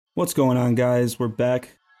What's going on, guys? We're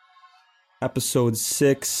back. Episode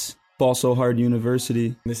 6, Ball So Hard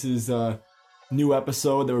University. This is a new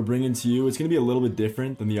episode that we're bringing to you. It's going to be a little bit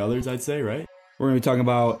different than the others, I'd say, right? We're going to be talking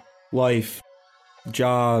about life,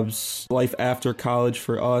 jobs, life after college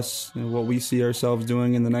for us, and what we see ourselves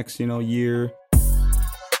doing in the next, year.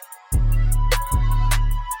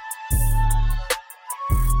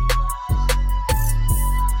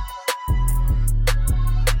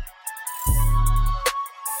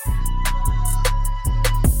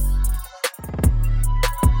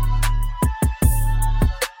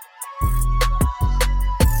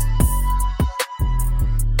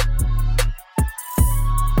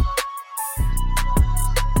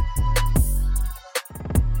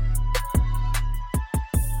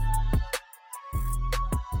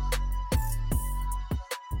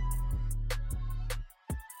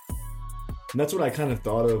 And that's what I kind of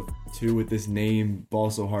thought of, too, with this name, Ball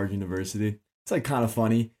So Hard University. It's, like, kind of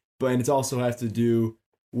funny, but it also has to do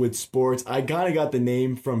with sports. I kind of got the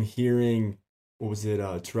name from hearing,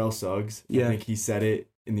 Terrell Suggs. Yeah. I think he said it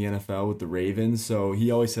in the NFL with the Ravens, so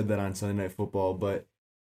he always said that on Sunday Night Football, but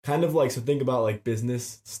kind of like, so think about, like,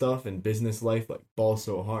 business stuff and business life, like, ball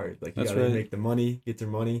so hard. Like, you gotta make the money, get their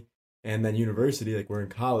money, and then university, like, we're in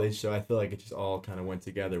college, so I feel like it just all kind of went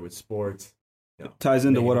together with sports. It ties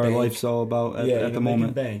into what our life's all about at the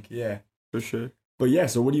moment. Bank, yeah. For sure. But yeah,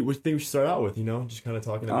 so what do you think we should start out with, just kind of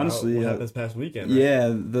talking about what happened this past weekend, right? Yeah,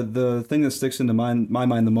 the thing that sticks into my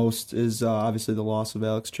mind the most is obviously the loss of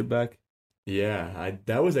Alex Trebek. Yeah,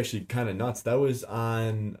 that was actually kind of nuts. That was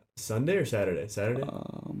on Sunday or Saturday? Saturday?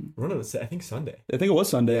 I think Sunday. I think it was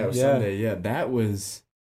Sunday. Yeah, it was Sunday. Yeah, that was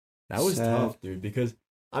tough, dude, because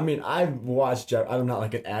I've watched I'm not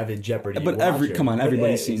like an avid Jeopardy but watcher.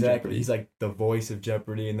 Everybody's seen exactly. Jeopardy. He's like the voice of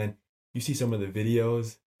Jeopardy, and then you see some of the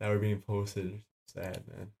videos that were being posted. Sad,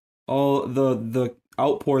 man. All the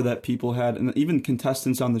outpour that people had, and even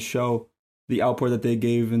contestants on the show, the outpour that they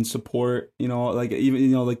gave in support, like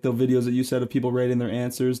even like the videos that you said of people writing their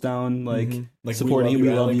answers down, like supporting we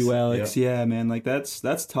love you, Alex. Yep. Yeah, man, like that's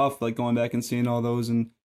tough, like going back and seeing all those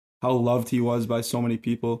and how loved he was by so many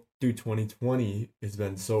people. Dude, 2020 has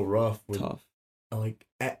been so rough with like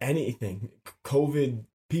anything. COVID,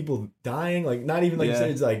 people dying, like not even like you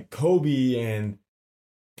said, it's like Kobe and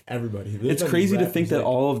everybody. It's crazy to think that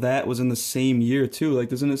all of that was in the same year too. Like,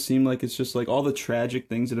 doesn't it seem like it's just like all the tragic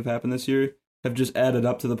things that have happened this year have just added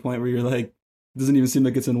up to the point where you're like, it doesn't even seem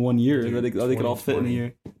like it's in one year. Dude, that they could all fit in a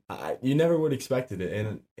year. You never would have expected it,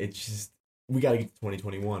 and it's just we got to get to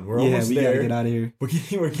 2021. We're almost there. We got to get out of here.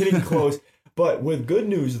 We're getting close. But with good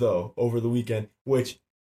news though, over the weekend, which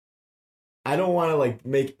I don't want to like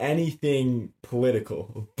make anything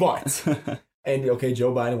political, but and okay,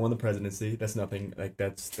 Joe Biden won the presidency. That's nothing. Like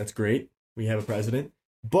that's great. We have a president.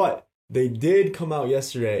 But they did come out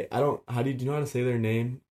yesterday. Do you know how to say their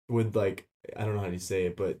name? With like, I don't know how to say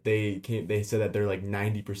it, but they said that they're like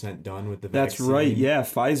 90% done with the vaccine. That's right. Yeah,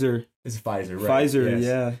 Pfizer. It's Pfizer, right? Pfizer, yes.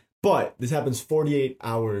 Yeah. But this happens 48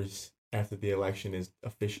 hours after the election is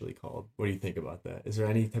officially called. What do you think about that? Is there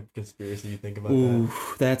any type of conspiracy you think about that?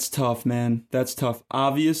 That's tough, man. That's tough.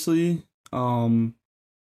 Obviously, Pfizer,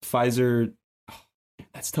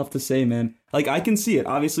 that's tough to say, man. Like, I can see it.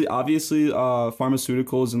 Obviously,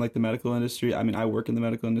 pharmaceuticals and like the medical industry. I work in the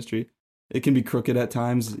medical industry. It can be crooked at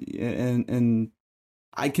times, and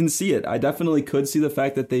I can see it. I definitely could see the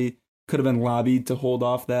fact that they could have been lobbied to hold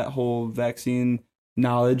off that whole vaccine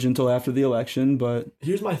knowledge until after the election. But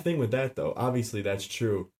here's my thing with that, though. Obviously, that's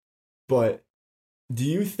true. But do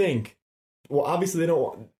you think? Well, obviously,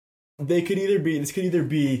 this could either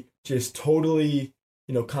be just totally,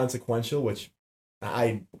 consequential, which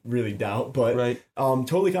I really doubt. But right.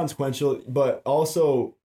 Totally consequential. But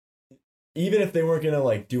also, even if they weren't gonna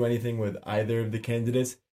like do anything with either of the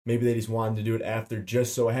candidates, maybe they just wanted to do it after,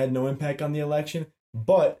 just so it had no impact on the election.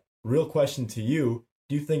 But real question to you: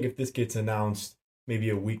 do you think if this gets announced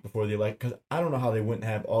maybe a week before the election, because I don't know how they wouldn't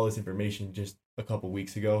have all this information just a couple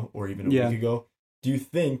weeks ago or even a week ago, do you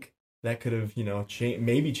think that could have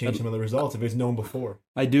changed some of the results if it's known before?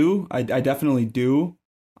 I do. I definitely do.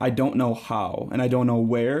 I don't know how, and I don't know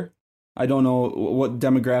where. I don't know what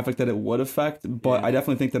demographic that it would affect, but I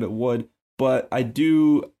definitely think that it would. But I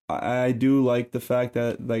do like the fact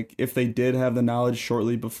that, like, if they did have the knowledge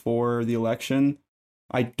shortly before the election,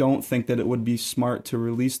 I don't think that it would be smart to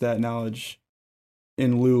release that knowledge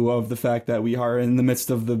in lieu of the fact that we are in the midst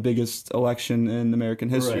of the biggest election in American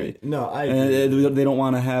history. Right. No, I agree. And they don't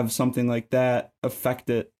want to have something like that affect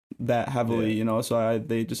it that heavily, so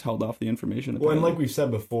they just held off the information. Well, and like we've said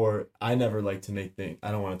before, I never like to make things,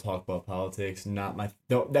 I don't want to talk about politics,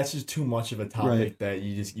 that's just too much of a topic that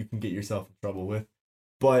you can get yourself in trouble with.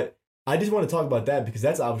 But I just want to talk about that because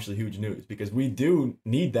that's obviously huge news because we do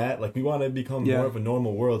need that. Like, we want to become more of a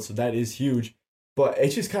normal world, so that is huge. But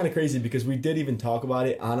it's just kind of crazy because we did even talk about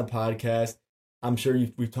it on a podcast. I'm sure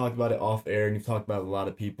we've talked about it off air and you've talked about it with a lot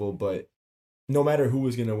of people, but no matter who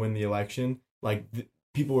was going to win the election, like,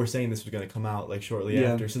 people were saying this was going to come out, like, shortly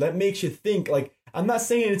after. So that makes you think, like, I'm not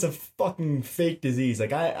saying it's a fucking fake disease.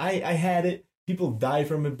 Like, I had it. People died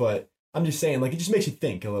from it, but I'm just saying, like, it just makes you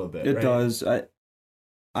think a little bit, It right? does.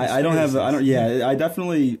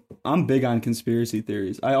 I'm big on conspiracy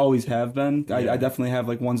theories. I always have been. I definitely have,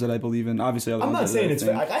 like, ones that I believe in. Obviously, I'm not saying it's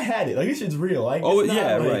fake. Like, I had it. Like, this shit's real. Like,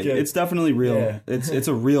 right. It's definitely real. Yeah. It's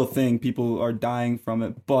a real thing. People are dying from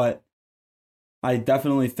it, but I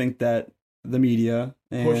definitely think that the media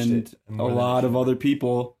and a lot of other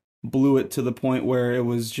people blew it to the point where it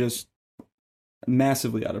was just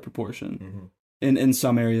massively out of proportion. In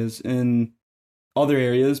some areas. In other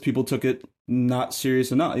areas, people took it not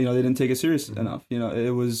serious enough. They didn't take it serious enough.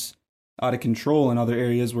 It was out of control in other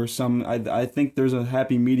areas where I think there's a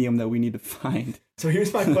happy medium that we need to find. So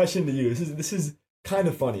here's my question to you. This is kind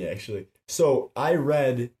of funny, actually. So I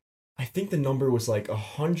read, I think the number was like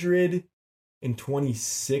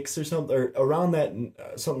 126 or something, or around that,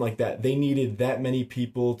 something like that. They needed that many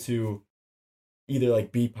people to either,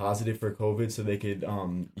 like, be positive for COVID so they could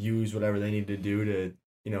use whatever they needed to do to,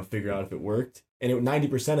 figure out if it worked. And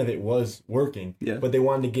 90% of it was working. Yeah. But they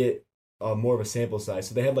wanted to get more of a sample size.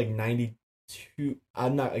 So they had like 92,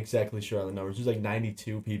 I'm not exactly sure on the numbers. There's like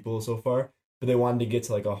 92 people so far. But they wanted to get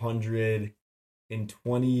to like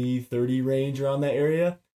 120, 30 range around that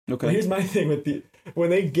area. Okay. But here's my thing with when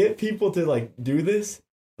they get people to, like, do this,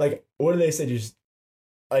 like, what do they say? Just,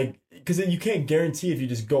 like, because you can't guarantee if you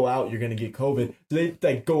just go out, you're going to get COVID. Do they,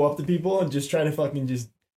 like, go up to people and just try to fucking just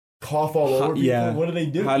cough all over people? Yeah. What do they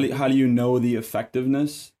do? How do you know the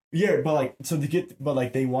effectiveness? Yeah, but, like,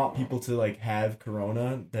 they want people to, like, have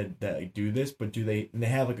corona that like, do this, but they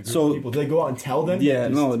have, like, a group of people. Do they go out and tell them? Yeah,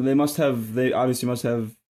 no, they obviously must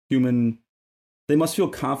have they must feel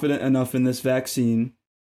confident enough in this vaccine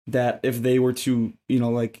that if they were to,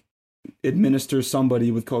 like, administer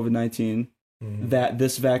somebody with COVID-19, that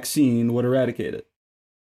this vaccine would eradicate it.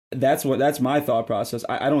 That's my thought process.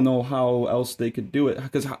 I don't know how else they could do it,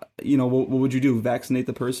 because, what would you do? Vaccinate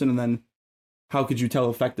the person, and then how could you tell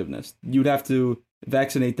effectiveness? You'd have to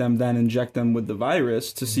vaccinate them, then inject them with the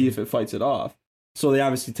virus to see if it fights it off. So they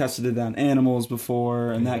obviously tested it on animals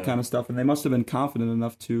before and that kind of stuff, and they must have been confident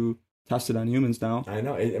enough to test it on humans now. I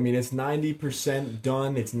know. I mean, it's 90%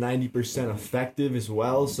 done. It's 90% effective as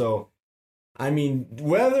well. So, I mean,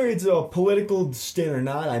 whether it's a political stint or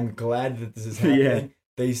not, I'm glad that this is happening. Yeah.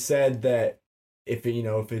 They said that if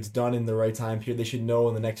it's done in the right time period, they should know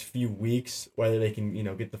in the next few weeks whether they can,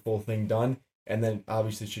 get the full thing done. And then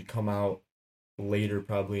obviously it should come out later,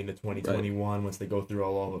 probably into 2021, once they go through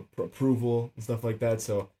all the approval and stuff like that.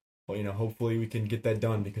 So, hopefully we can get that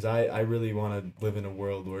done, because I really want to live in a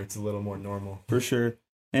world where it's a little more normal. For sure.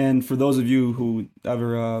 And for those of you who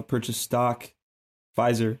ever purchase stock,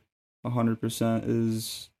 Pfizer 100%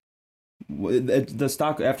 is the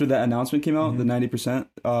stock after that announcement came out, the 90%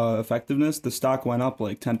 effectiveness, the stock went up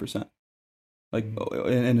like 10%, like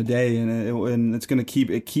in a day, and it's gonna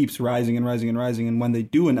keeps rising and rising and rising. And when they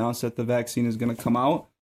do announce that the vaccine is gonna come out,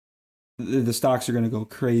 the stocks are gonna go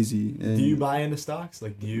crazy. And do you buy into stocks?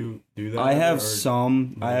 Like, do you do that? I have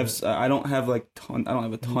some. I don't have a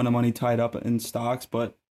ton of money tied up in stocks,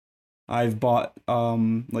 but I've bought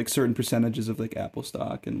like certain percentages of like Apple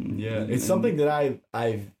stock and it's something that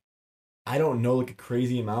I don't know, like, a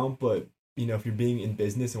crazy amount, but if you're being in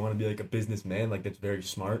business and want to be like a businessman, like, that's very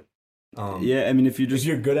smart. I mean, if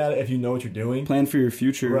you're good at it, if you know what you're doing, plan for your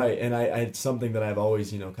future, right? And it's something that I've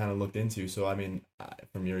always kind of looked into. So I mean,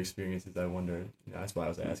 from your experiences, I wonder. That's why I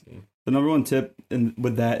was asking. The number one tip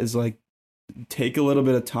with that is, like, take a little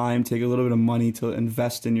bit of time, take a little bit of money to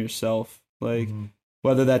invest in yourself. Like,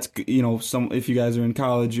 whether that's if you guys are in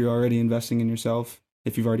college, you're already investing in yourself.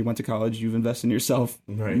 If you've already went to college, you've invested in yourself.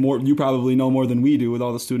 Right. You probably know more than we do with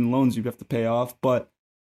all the student loans you have to pay off. But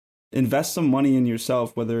invest some money in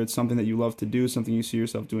yourself, whether it's something that you love to do, something you see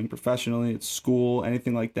yourself doing professionally, it's school,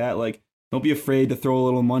 anything like that. Like, don't be afraid to throw a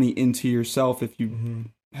little money into yourself if you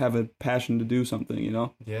have a passion to do something,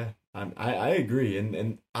 Yeah, I agree.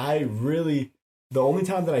 And I really, the only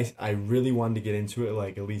time that I really wanted to get into it,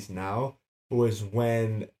 like, at least now, was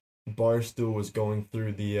when Barstool was going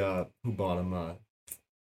through the, who bought him,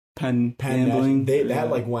 Penn gambling.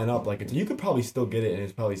 That like went up, like, you could probably still get it and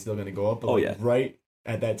it's probably still going to go up. But right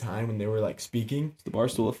at that time when they were, like, speaking, it's the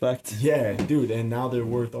Barstool effect. Yeah, dude, and now they're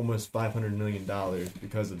worth almost $500 million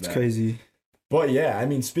because of that. It's crazy. But yeah, I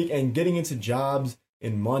mean, and getting into jobs,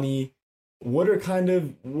 in money. What are you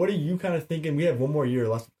kind of thinking? We have one more year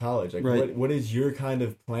left of college. Like, right. what is your kind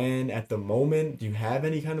of plan at the moment? Do you have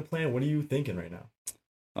any kind of plan? What are you thinking right now?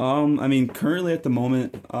 I mean, currently at the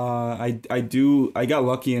moment, I got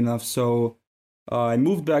lucky enough, so I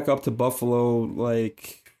moved back up to Buffalo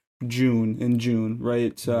like in June,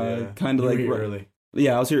 right? Kind of like early.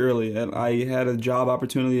 Yeah, I was here early, and I had a job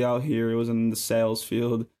opportunity out here. It was in the sales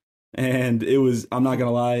field, and I'm not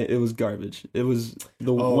gonna lie, it was garbage. It was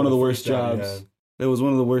one of the worst jobs. It was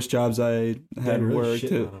one of the worst jobs I had worked.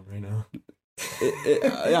 Right now.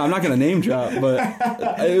 Yeah, I'm not gonna name drop, but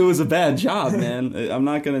it was a bad job, man. I'm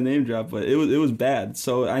not gonna name drop, but it was bad.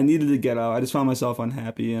 So I needed to get out. I just found myself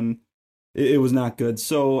unhappy, and it was not good.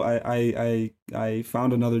 So I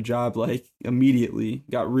found another job like immediately.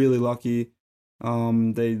 Got really lucky.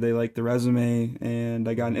 They liked the resume, and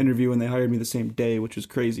I got an interview, and they hired me the same day, which was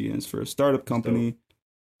crazy. And it's for a startup company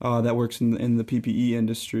that works in the PPE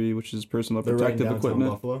industry, which is personal protective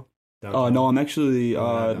equipment. Buffalo? Oh no, I'm actually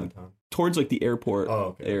towards like the airport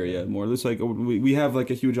area more. There's like we have like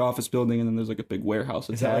a huge office building, and then there's like a big warehouse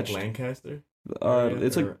attached. Is that like Lancaster?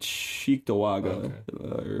 It's like Cheektowaga,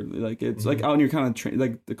 or like it's like out near kind of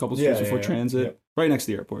like a couple streets before transit, right next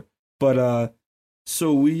to the airport. But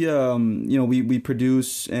so we we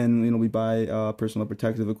produce and we buy personal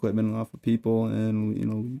protective equipment off of people,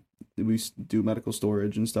 and we do medical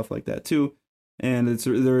storage and stuff like that too. And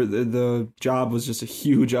the job was just a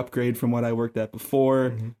huge upgrade from what I worked at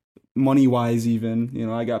before, money wise even.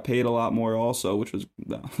 I got paid a lot more also, which was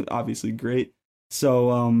obviously great.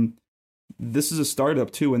 So this is a startup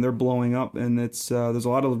too, and they're blowing up, and it's there's a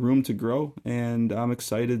lot of room to grow, and I'm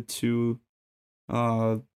excited to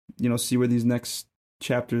see where this next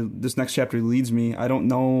chapter leads me. I don't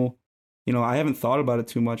know, I haven't thought about it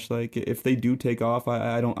too much. Like if they do take off,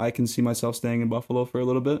 I can see myself staying in Buffalo for a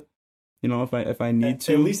little bit. If I need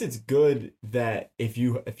to. At least it's good that if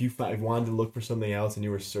you wanted to look for something else and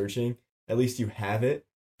you were searching, at least you have it,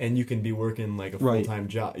 and you can be working like a full-time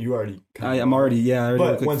job. You already. I'm already but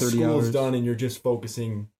like when 30 school's hours. done and you're just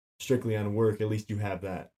focusing strictly on work, at least you have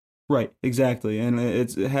that. Right, exactly, and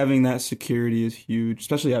it's having that security is huge,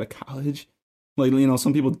 especially out of college. Like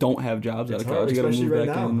some people don't have jobs out of college. You got to move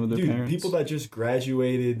back in with their parents. People that just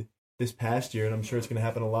graduated this past year, and I'm sure it's going to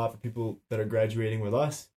happen a lot for people that are graduating with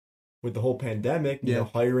us. With the whole pandemic,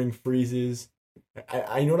 hiring freezes.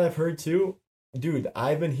 I know what I've heard too. Dude,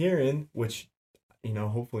 I've been hearing, which,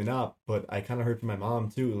 hopefully not, but I kind of heard from my mom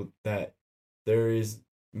too, that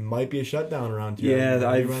might be a shutdown around here. Yeah,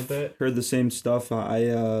 I've heard the same stuff.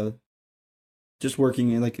 I just working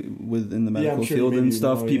in the medical field and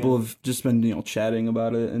stuff. People have just been chatting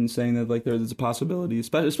about it and saying that like there's a possibility,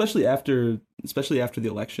 especially after the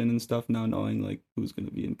election and stuff. Now knowing like who's going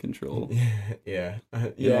to be in control.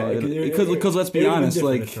 Because let's be honest,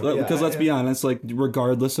 be honest, like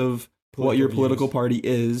regardless of what your political party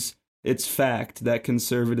is, it's fact that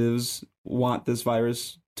conservatives want this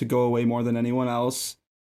virus to go away more than anyone else,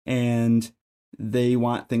 and they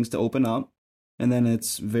want things to open up. And then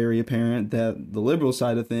it's very apparent that the liberal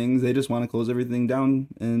side of things, they just want to close everything down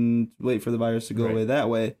and wait for the virus to go away that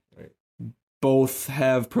way. Right. Both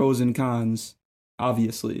have pros and cons,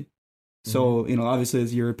 obviously. So, obviously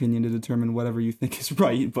it's your opinion to determine whatever you think is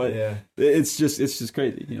right, but it's just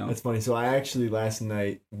crazy, That's funny. So I actually last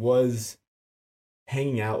night was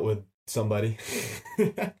hanging out with somebody.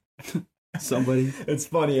 Somebody? It's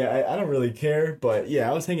funny. I don't really care, but yeah,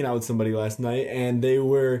 I was hanging out with somebody last night, and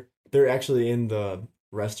they're actually in the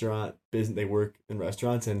restaurant business. They work in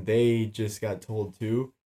restaurants, and they just got told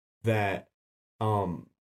too that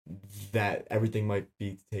that everything might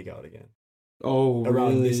be takeout again. Oh,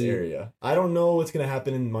 around this area. I don't know what's gonna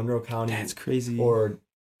happen in Monroe County. That's crazy. Or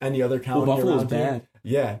any other county. Well, Buffalo's bad.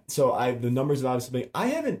 Yeah. So the numbers have obviously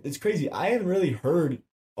been. It's crazy. I haven't really heard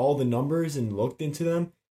all the numbers and looked into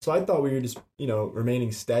them. So I thought we were just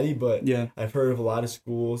remaining steady, but I've heard of a lot of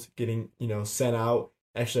schools getting sent out.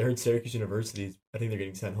 Actually, I heard Syracuse University, I think they're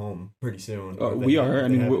getting sent home pretty soon. We are. I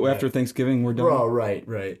mean, after Thanksgiving, we're done. Oh, right.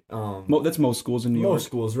 That's most schools in New York. Most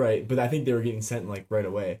schools, right. But I think they were getting sent, right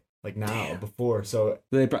away. Before. So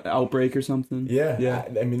they outbreak or something? Yeah.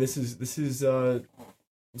 I mean, this is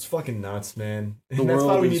it's fucking nuts, man. And that's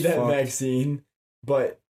why we need that vaccine.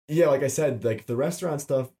 But, yeah, like I said, the restaurant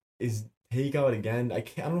stuff is takeout again. I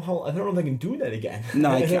don't know if I can do that again.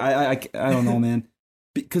 No, I don't know, man.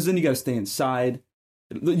 Because then you got to stay inside.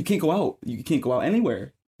 You can't go out. You can't go out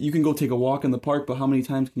anywhere. You can go take a walk in the park, but how many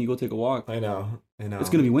times can you go take a walk? I know. It's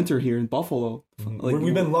going to be winter here in Buffalo.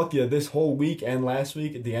 We've been lucky this whole week and last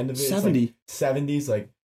week at the end of it. 70. It's 70s.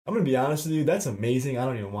 I'm going to be honest with you. That's amazing. I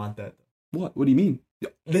don't even want that. What? What do you mean?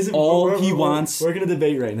 This is he wants. We're gonna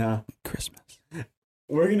debate right now. Christmas.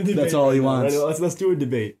 We're gonna debate. That's all he wants. Right? Let's do a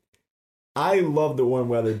debate. I love the warm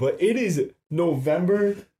weather, but it is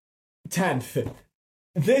November 10th.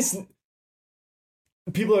 This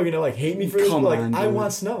people are gonna hate me for this. But I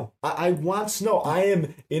want snow. I want snow. I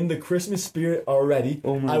am in the Christmas spirit already.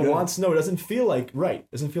 Oh my God. want snow. It doesn't feel right.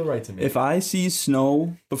 It doesn't feel right to me. If I see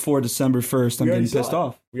snow before December 1st, I'm getting pissed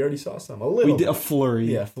off. We already saw some. A little. We did a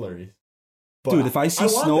flurry. Yeah, flurries. But dude, if I see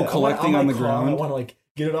snow collecting on the ground, I want to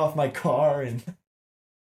get it off my car and.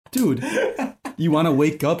 Dude, you want to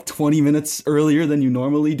wake up 20 minutes earlier than you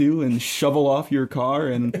normally do and shovel off your car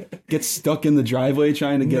and get stuck in the driveway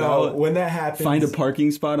trying to get out? When that happens... Find a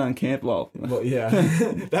parking spot on camp. Well yeah.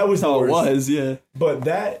 That was how it was, yeah. But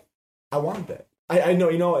I want that. I know,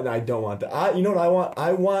 you know what? I don't want that. You know what I want?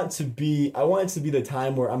 I want it to be the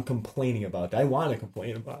time where I'm complaining about that. I want to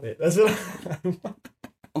complain about it. That's what I want.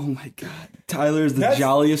 Oh my God. Tyler's the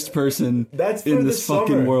jolliest person in this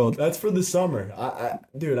fucking world. That's for the summer.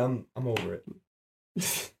 Dude, I'm over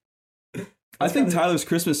it. I think Tyler's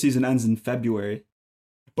Christmas season ends in February.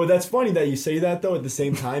 But that's funny that you say that, though, at the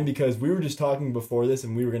same time, because we were just talking before this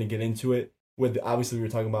and we were going to get into it with, obviously, we were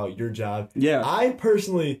talking about your job. Yeah. I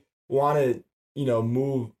personally want to,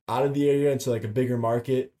 move out of the area into a bigger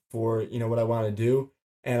market for, what I want to do.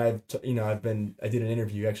 And I did an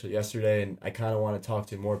interview actually yesterday, and I kind of want to talk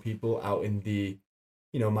to more people out in the,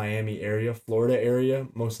 Miami area, Florida area,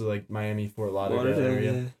 mostly Miami, Fort Lauderdale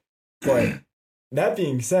area. But that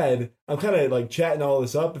being said, I'm kind of chatting all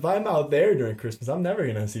this up. If I'm out there during Christmas, I'm never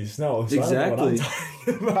gonna see snow. So exactly. I don't know what I'm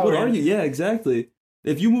talking about. What are you? Yeah, exactly.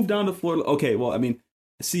 If you move down to Florida, okay. Well, I mean.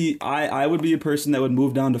 See, I would be a person that would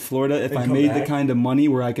move down to Florida if I made the kind of money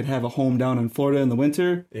where I could have a home down in Florida in the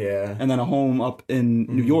winter. Yeah. And then a home up in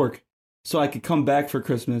New York. So I could come back for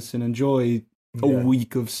Christmas and enjoy a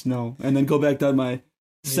week of snow. And then go back to my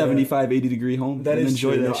 75, 80 degree home and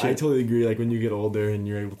enjoy that shit. I totally agree. When you get older and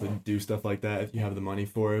you're able to do stuff like that, if you have the money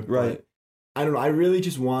for it. Right. But I don't know. I really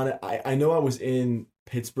just want it. I know I was in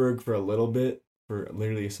Pittsburgh for a little bit. For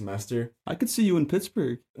literally a semester. I could see you in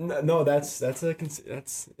Pittsburgh. No, that's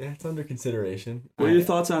under consideration. What are your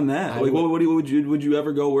thoughts on that? Would you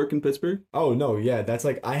ever go work in Pittsburgh? Oh no, yeah, that's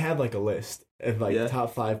I have a list of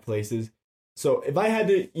top 5 places. So if I had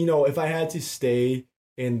to stay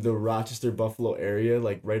in the Rochester Buffalo area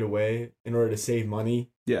right away in order to save money,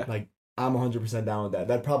 yeah, I'm 100% down with that.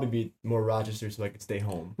 That'd probably be more Rochester so I could stay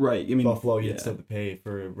home. Right. I mean, Buffalo, you'd still have to pay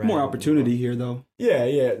for rent. More opportunity here though.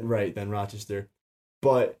 Yeah, right, than Rochester.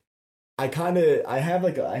 But I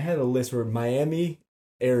had a list where Miami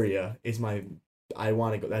area is I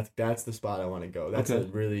want to go. That's the spot I want to go. That's a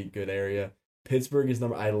really good area. Pittsburgh is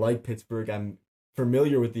I like Pittsburgh. I'm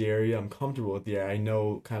familiar with the area. I'm comfortable with the area. I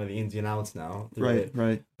know kind of the ins and outs now. Right.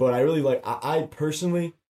 But I really I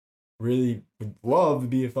personally really would love to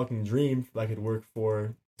be a fucking dream if I could work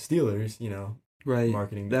for Steelers, right.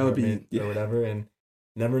 Marketing that department would be, or whatever. And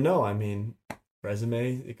never know. I mean,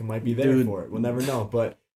 resume, it might be there for it. We'll never know.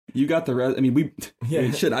 But you got the I mean,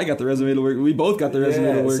 I got the resume to work. We both got the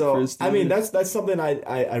resume to work for Steelers. I mean, that's something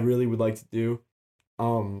I really would like to do.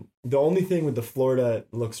 The only thing with the Florida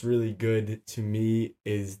looks really good to me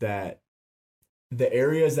is that the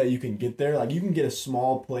areas that you can get there, you can get a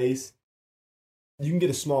small place. You can get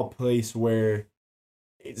a small place where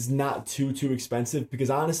it's not too expensive. Because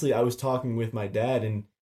honestly, I was talking with my dad, and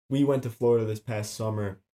we went to Florida this past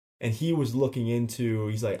summer, and he was looking into.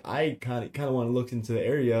 He's like, I kind of want to look into the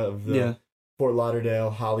area of the Fort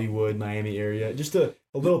Lauderdale, Hollywood, Miami area, just a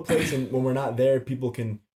little place. And when we're not there, people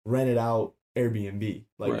can rent it out Airbnb,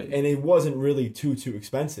 and it wasn't really too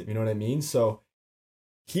expensive. You know what I mean? So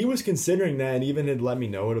he was considering that, and even had let me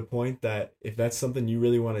know at a point that if that's something you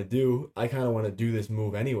really want to do, I kind of want to do this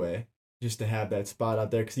move anyway, just to have that spot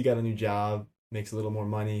out there, because he got a new job, makes a little more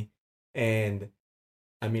money, and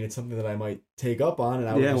I mean, it's something that I might take up on, and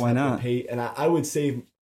I would just have to pay, and I would save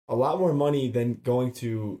a lot more money than going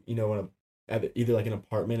to either an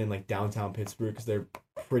apartment in downtown Pittsburgh, because they're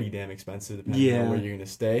pretty damn expensive depending on where you're gonna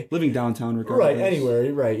stay. Living downtown, regardless. Right,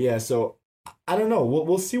 anywhere, right, yeah. So I don't know.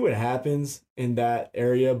 We'll see what happens in that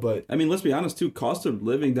area, but I mean, let's be honest too. Cost of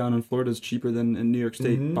living down in Florida is cheaper than in New York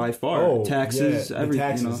State by far. Oh, taxes, everything.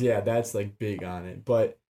 Taxes, that's big on it.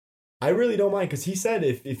 But I really don't mind, because he said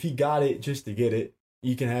if he got it just to get it,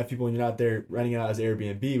 you can have people when you're not there renting it out as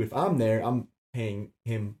Airbnb. If I'm there, I'm paying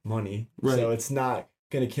him money, so it's not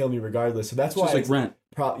gonna kill me regardless. So that's why it's rent.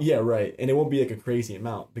 Right, and it won't be a crazy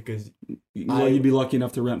amount, because you'd be lucky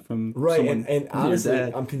enough to rent from and honestly,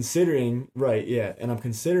 I'm considering and I'm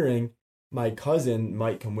considering my cousin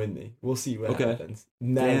might come with me. We'll see what Okay. happens.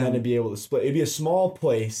 And then to be able to split. It'd be a small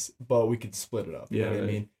place, but we could split it up. You know what I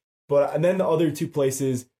mean? But and then the other two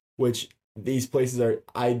places, which these places are,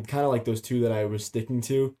 I kind of like those two that I was sticking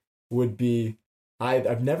to, would be,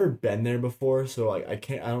 I've never been there before, so like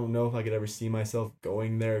I don't know if I could ever see myself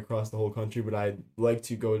going there across the whole country, but I'd like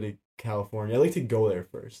to go to California. I'd like to go there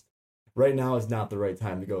first. Right now is not the right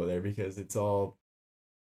time to go there because it's all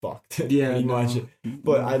fucked. Yeah, much.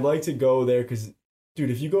 But I'd like to go there because, dude,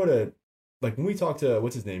 if you go to, like, when we talk to,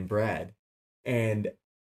 what's his name, Brad, and,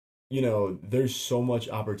 you know, there's so much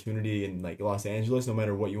opportunity in, like, Los Angeles, no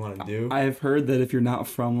matter what you want to do. I have heard that if you're not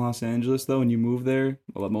from Los Angeles, though, and you move there,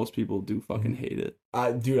 well, most people do fucking hate it.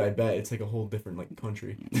 Dude, I bet it's like a whole different, like,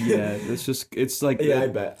 country. Yeah, it's like... Yeah, I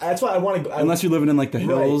bet. That's why I want to go. Unless you're living in, like, the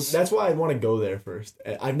hills. Right, that's why I want to go there first.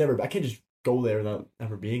 I can't just go there without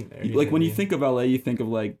ever being there. Like, when you think of LA, you think of,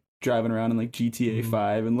 like, driving around in, like, GTA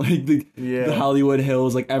 5 and, like, the Hollywood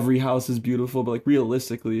Hills, like, every house is beautiful, but, like,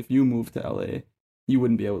 realistically, if you move to LA, you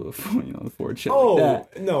wouldn't be able to afford shit like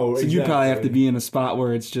that. No, so you'd probably have to be in a spot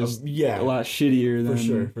where it's just a lot shittier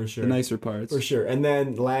than for sure. the nicer parts. For sure. And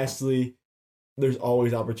then, lastly, there's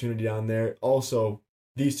always opportunity down there. Also,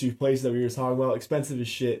 these two places that we were talking about, expensive as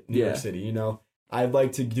shit, New York City, you know? I'd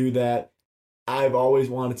like to do that. I've always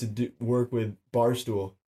wanted to work with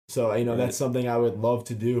Barstool. So, you know, that's something I would love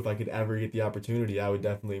to do if I could ever get the opportunity. I would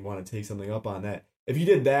definitely want to take something up on that. If you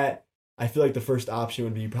did that, I feel like the first option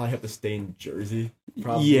would be you probably have to stay in Jersey.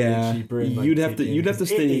 Probably cheaper. And, like, you'd have to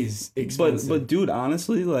stay. But dude,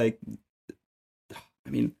 honestly, like, I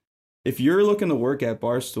mean, if you're looking to work at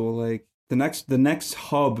Barstool, like, the next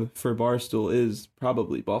hub for Barstool is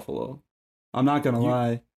probably Buffalo. I'm not gonna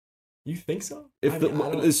lie. You think so?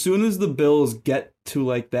 As soon as the Bills get to,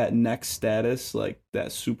 like, that next status, like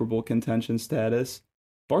that Super Bowl contention status,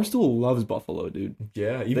 Barstool loves Buffalo, dude.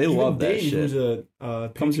 Yeah, they love that Dave, shit.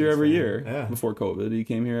 Who's comes here every year. Yeah. Before COVID, he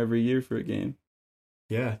came here every year for a game.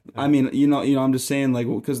 Yeah. I mean, you know, I'm just saying, like,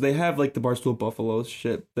 because they have, like, the Barstool Buffalo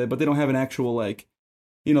shit, but they don't have an actual, like,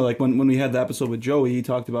 you know, like when we had the episode with Joey, he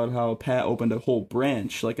talked about how Pat opened a whole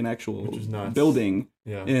branch, like an actual building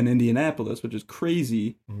in Indianapolis, which is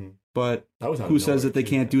crazy. Mm-hmm. But who says that they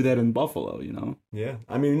can't do that in Buffalo, you know? Yeah.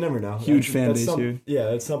 I mean, you never know. Huge fan base here.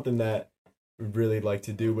 Yeah, that's something that we'd really like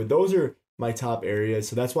to do. But those are my top areas.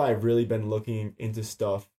 So that's why I've really been looking into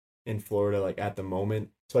stuff in Florida, like, at the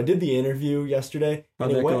moment. So I did the interview yesterday,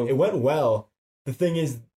 and it went well. The thing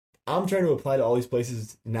is, I'm trying to apply to all these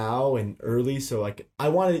places now and early, so, like, I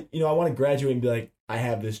want to graduate and be like, I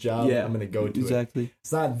have this job. Yeah, I'm gonna go to it. Exactly.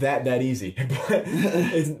 It's not that easy,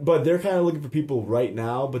 but they're kind of looking for people right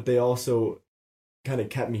now. But they also kind of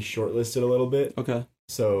kept me shortlisted a little bit. Okay.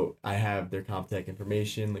 So I have their contact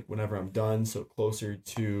information, like, whenever I'm done, so closer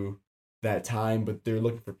to that time. But they're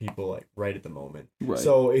looking for people, like, right at the moment. Right.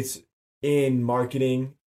 So it's in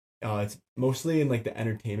marketing. It's mostly in, like, the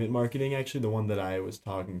entertainment marketing, actually, the one that I was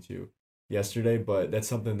talking to yesterday. But that's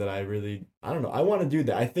something that I don't know. I want to do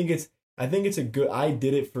that. I think it's I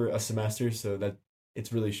did it for a semester, so that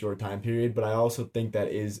it's really short time period. But I also think that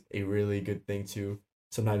is a really good thing to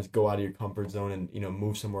sometimes go out of your comfort zone and, you know,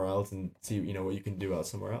 move somewhere else and see, you know, what you can do out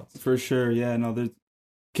somewhere else. For sure. Yeah. No, there's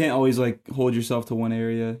can't always, like, hold yourself to one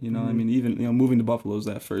area, you know. Mm-hmm. I mean, even, you know, moving to Buffalo is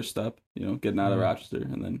that first step, you know, getting out of Rochester,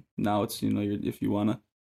 and then now it's, you know, if you want to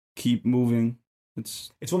keep moving,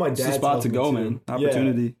 it's what my dad it's the spot to go, man.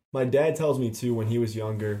 Opportunity. Yeah. My dad tells me too, when he was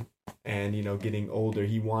younger and, you know, getting older,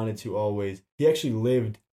 he wanted to he actually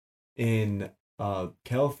lived in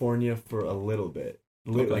California for a little bit.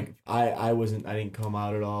 Okay. Like, I didn't come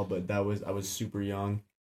out at all, but I was super young.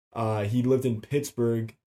 He lived in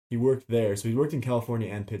Pittsburgh. He worked there, so he worked in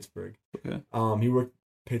California and Pittsburgh. Okay. He worked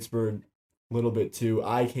Pittsburgh a little bit too.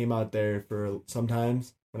 I came out there for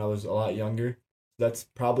sometimes when I was a lot younger. That's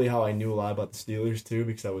probably how I knew a lot about the Steelers too,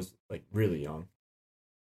 because I was, like, really young.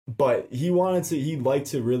 But he'd like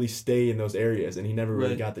to really stay in those areas, and he never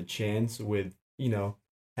really got the chance with, you know,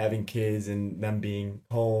 having kids and them being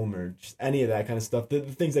home or just any of that kind of stuff. The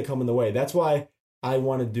things that come in the way. That's why I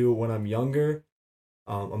want to do it when I'm younger.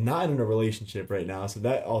 I'm not in a relationship right now, so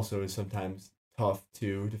that also is sometimes tough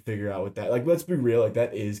to figure out with that. Like, let's be real, like,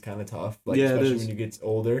 that is kind of tough. Like, especially when you get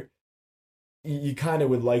older. You kind of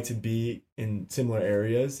would like to be in similar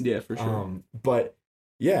areas. Yeah, for sure. But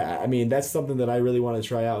yeah, I mean, that's something that I really want to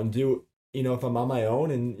try out and do, you know, if I'm on my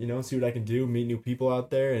own, and, you know, see what I can do, meet new people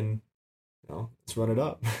out there, and, you know, let's run it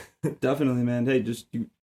up. Definitely, man. Hey, just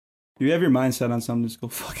you have your mindset on something, just go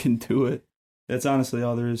fucking do it. That's honestly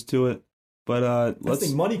all there is to it. But I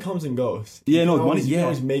think money comes and goes. Yeah, no, money. You can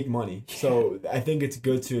always make money. So I think it's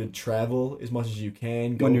good to travel as much as you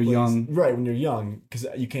can. When you're young. Right, when you're young, because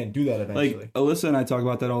you can't do that eventually. Like, Alyssa and I talk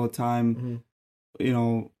about that all the time. Mm-hmm. You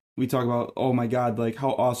know, we talk about, oh my God, like, how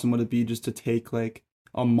awesome would it be just to take, like,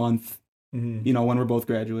 a month, you know, when we're both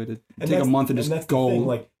graduated. Take a month and just go. The thing.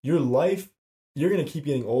 Like, your life, you're going to keep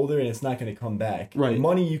getting older and it's not going to come back. Right.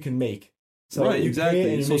 Money you can make. So right,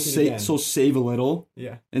 exactly. So save a little.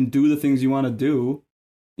 Yeah. And do the things you want to do.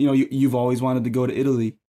 You know, you've always wanted to go to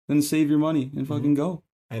Italy. Then save your money and fucking go.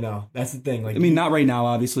 I know. That's the thing. Like, I mean, not right now,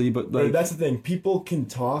 obviously, but like, that's the thing. People can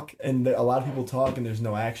talk, and a lot of people talk, and there's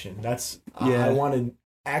no action. That's I want to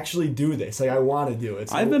actually do this. Like, I want to do it.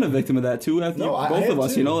 So, I've been a victim of that too. Both of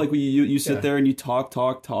us, too. You know, like you sit there and you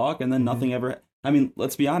talk, and then nothing ever. I mean,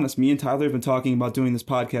 let's be honest. Me and Tyler have been talking about doing this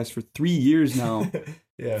podcast for 3 years now.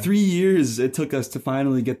 Yeah. 3 years it took us to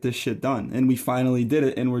finally get this shit done, and we finally did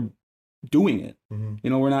it, and we're doing it. You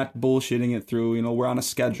know, we're not bullshitting it through. You know, we're on a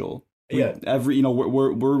schedule.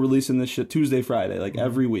 We're releasing this shit Tuesday, Friday, like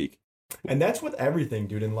every week. And that's with everything,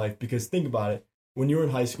 dude, in life. Because think about it. When you were in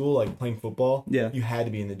high school, like playing football, you had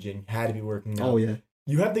to be in the gym. You had to be working out. Oh, yeah.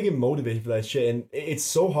 You have to get motivated for that shit. And it's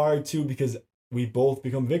so hard, too, because we both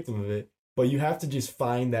become victim of it. But you have to just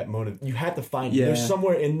find that motive. You have to find it. There's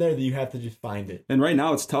somewhere in there that you have to just find it. And right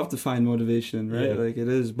now, it's tough to find motivation, right? Yeah. Like, it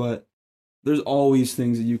is. But there's always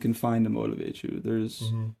things that you can find to motivate you.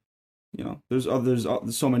 There's... You know, there's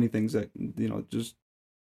so many things that, you know, just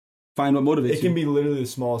find what motivates you. It can be literally the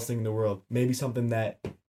smallest thing in the world. Maybe something that,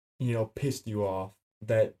 you know, pissed you off.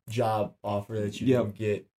 That job offer that you didn't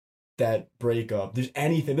get. That breakup. There's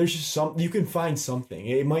anything. There's just something. You can find something.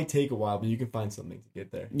 It might take a while, but you can find something to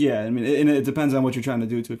get there. Yeah, I mean, and it depends on what you're trying to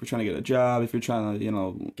do, too. If you're trying to get a job, if you're trying to, you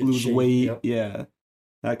know, lose weight. Yeah,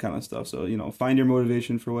 that kind of stuff. So, you know, find your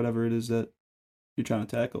motivation for whatever it is that you're trying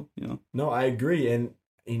to tackle, you know. No, I agree. And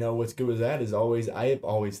you know, what's good with that is I have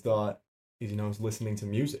always thought, you know, listening to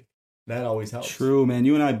music. That always helps. True, man.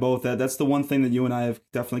 You and I both, that's the one thing that you and I have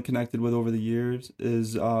definitely connected with over the years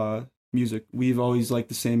is music. We've always liked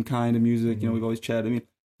the same kind of music. You know, we've always chatted. I mean,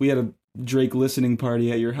 we had a Drake listening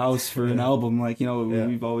party at your house for an album. Like, you know,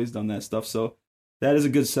 we've always done that stuff. So that is a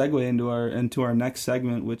good segue into our next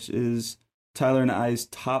segment, which is Tyler and I's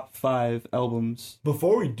top 5 albums.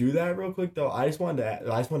 Before we do that, real quick though, I just wanted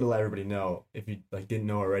to let everybody know, if you like didn't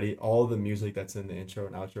know already, all the music that's in the intro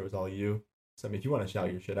and outro is all you. So I mean, if you want to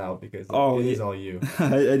shout your shit out, because it is all you.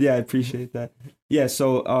 Yeah, I appreciate that. Yeah,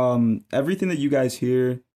 so everything that you guys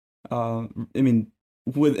hear, I mean,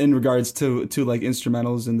 in regards to like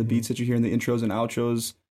instrumentals and the beats that you hear in the intros and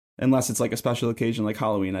outros, unless it's like a special occasion like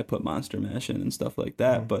Halloween, I put Monster Mash in and stuff like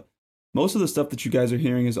that, but most of the stuff that you guys are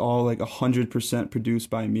hearing is all like 100% produced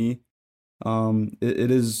by me.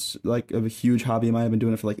 It is like a huge hobby of mine. I've been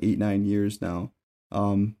doing it for like 8-9 years now.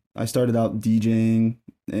 I started out DJing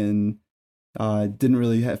and didn't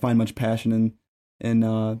really find much passion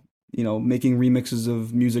in you know, making remixes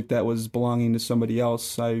of music that was belonging to somebody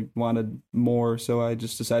else. I wanted more, so I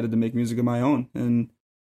just decided to make music of my own. And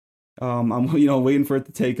I'm, you know, waiting for it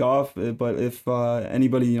to take off. But if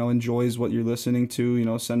anybody, you know, enjoys what you're listening to, you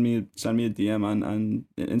know, send me a DM on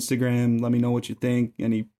Instagram. Let me know what you think.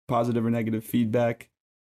 Any positive or negative feedback,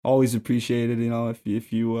 always appreciated. You know,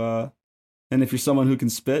 if you and if you're someone who can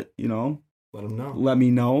spit, you know, let them know. Let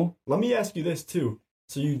me know. Let me ask you this too.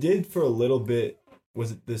 So you did for a little bit.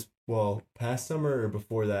 Was it past summer or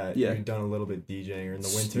before that? Yeah. You've done a little bit DJing or in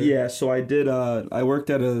the winter? Yeah, so I did, I worked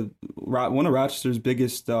at one of Rochester's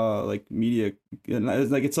biggest, like, media,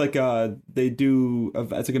 it's like an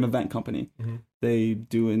event company. They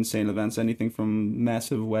do insane events, anything from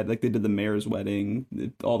massive like they did the mayor's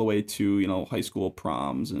wedding, all the way to, you know, high school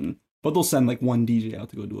proms, but they'll send like one DJ out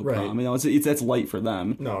to go do a prom. You know, that's light for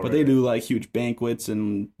them. But they do like huge banquets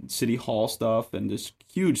and city hall stuff and just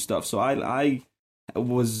huge stuff. So I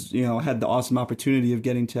was, you know, had the awesome opportunity of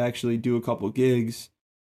getting to actually do a couple gigs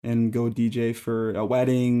and go DJ for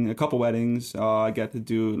a couple weddings. I got to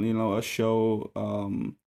do, you know, a show,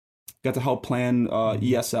 got to help plan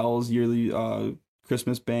ESL's yearly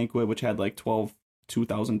Christmas banquet, which had like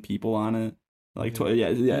 2,000 people on it. Like,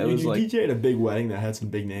 it was like... You DJ'd a big wedding that had some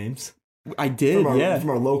big names? I did, From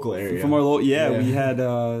our local area. We had,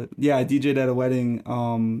 I DJ'd at a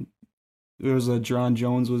wedding. There was Jerron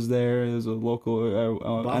Jones was there. There was a local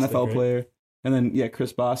Bostic, NFL player, and then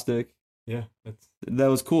Chris Bostic. Yeah, that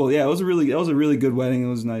was cool. Yeah, it was a really good wedding. It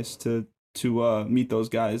was nice to meet those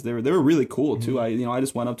guys. They were really cool too. I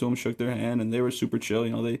just went up to them, shook their hand, and they were super chill.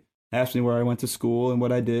 You know, they asked me where I went to school and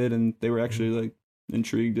what I did, and they were actually like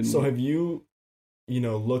intrigued. And so have you, you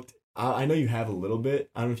know, looked? I know you have a little bit.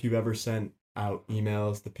 I don't know if you've ever sent out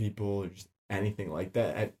emails to people or just anything like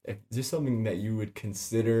that? Is this something that you would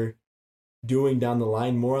consider doing down the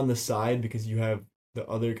line more on the side because you have the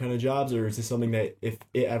other kind of jobs, or is this something that if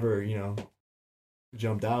it ever,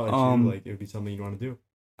 jumped out at you, like it would be something you'd want to do?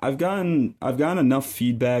 I've gotten enough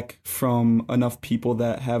feedback from enough people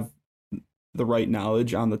that have the right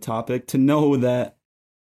knowledge on the topic to know that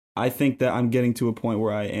I think that I'm getting to a point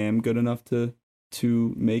where I am good enough to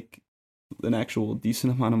make an actual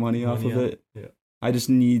decent amount of money off of it. Yeah. I just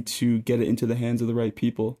need to get it into the hands of the right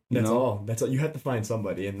people. That's all. You have to find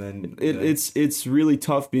somebody, and then it's really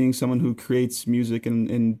tough being someone who creates music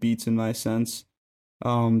and beats, in my sense,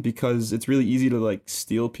 because it's really easy to like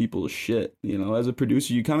steal people's shit. As a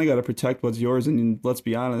producer, you kind of got to protect what's yours, and let's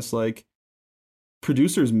be honest, like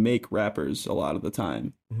producers make rappers a lot of the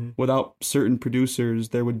time. Mm-hmm. Without certain producers,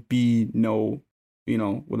 there would be no,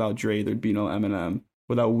 without Dre, there'd be no Eminem.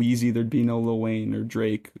 Without Weezy, there'd be no Lil Wayne or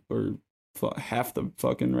Drake or half the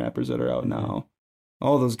fucking rappers that are out now.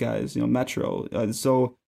 All those guys, Metro.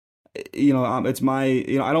 So, it's my,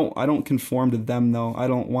 I don't conform to them though. I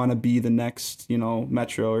don't want to be the next,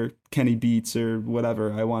 Metro or Kenny Beats or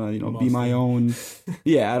whatever. I want to, be my own.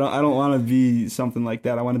 Yeah, I don't want to be something like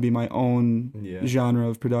that. I want to be my own genre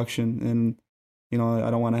of production, and I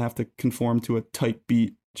don't want to have to conform to a tight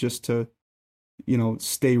beat just to,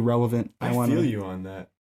 stay relevant. I feel you on that,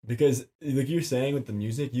 because like you're saying with the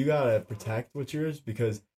music, you gotta protect what's yours,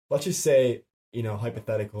 because let's just say,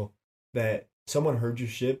 hypothetical, that someone heard your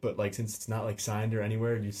shit, but like since it's not like signed or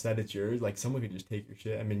anywhere, you said it's yours, like someone could just take your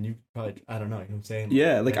shit. I mean, you probably, I don't know, you know what I'm saying?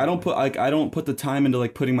 Yeah, like I don't put the time into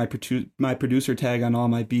like putting my producer tag on all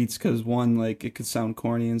my beats, because one, like it could sound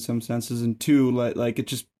corny in some senses, and two, like it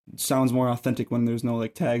just sounds more authentic when there's no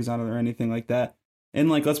like tags on it or anything like that. And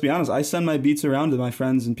like, let's be honest, I send my beats around to my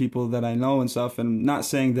friends and people that I know and stuff, and not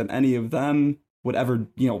saying that any of them would ever,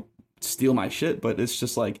 steal my shit, but it's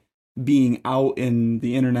just like being out in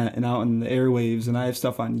the internet and out in the airwaves, and I have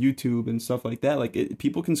stuff on YouTube and stuff like that. Like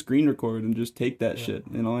people can screen record and just take that shit,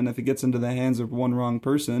 and if it gets into the hands of one wrong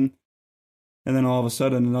person, and then all of a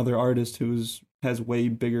sudden another artist has way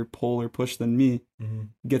bigger pull or push than me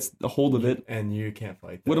gets a hold of it, and you can't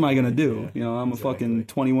fight that. What am I gonna do? I'm a fucking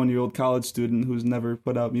 21-year-old college student who's never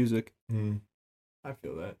put out music. I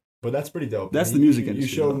feel that, but that's pretty dope. That's the music industry. You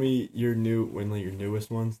showed me your newest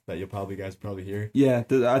ones that you guys probably hear. Yeah,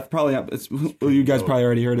 you guys probably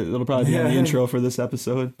already heard it. It'll probably be on the intro for this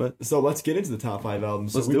episode. But so let's get into the top 5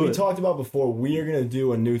 albums. Let's do it. We talked about before, we are gonna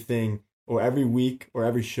do a new thing. Or every week, or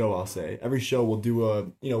every show, I'll say. Every show we'll do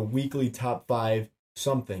a, weekly top 5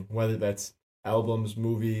 something, whether that's albums,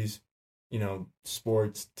 movies,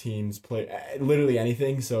 sports, teams, literally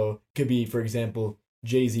anything. So it could be, for example,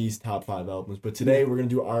 Jay-Z's top 5 albums. But today we're going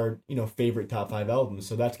to do our, favorite top 5 albums.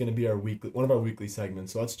 So that's going to be one of our weekly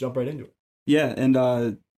segments. So let's jump right into it. Yeah,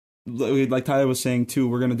 and like Tyler was saying too,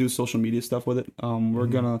 we're gonna do social media stuff with it. We're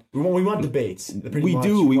gonna we want debates. We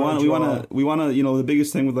want to the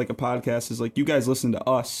biggest thing with like a podcast is like you guys listen to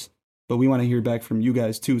us, but we want to hear back from you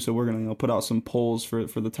guys too. So we're gonna put out some polls for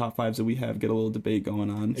the top 5s that we have, get a little debate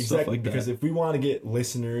going on. Exactly, stuff like because if we want to get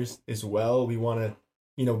listeners as well, we want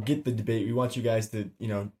to get the debate. We want you guys to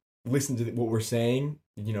listen to what we're saying.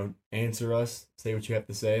 Answer us, say what you have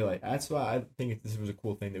to say. Like that's why I think this was a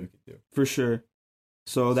cool thing that we could do for sure.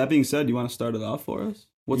 So that being said, do you want to start it off for us?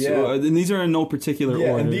 And these are in no particular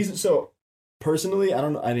order. And these, so personally, I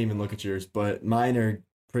didn't even look at yours, but mine are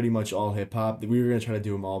pretty much all hip hop. We were gonna try to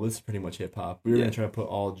do them all, but this is pretty much hip hop. We were gonna try to put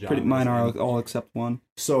all genres. Mine are all except one.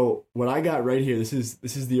 So what I got right here, this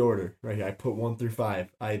is the order right here. I put 1 through 5.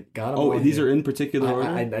 I got them. Oh, these are in particular order.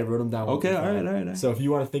 I wrote them down. Okay, all right. So if you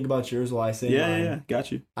want to think about yours while I say mine, yeah,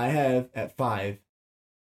 got you. I have at 5,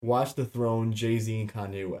 Watch the Throne, Jay-Z and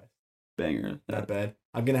Kanye West. Banger. Not bad.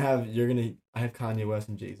 I have Kanye West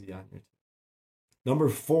and Jay-Z on here too. Number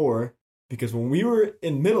 4, because when we were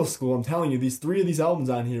in middle school, I'm telling you, these 3 of these albums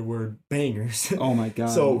on here were bangers. Oh my god.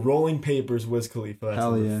 So Rolling Papers, Wiz Khalifa, that's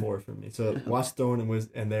Hell number 4 for me. So Watch Stone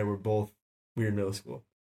and they were both weird middle school.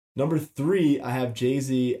 Number 3, I have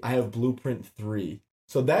Jay-Z. I have Blueprint 3.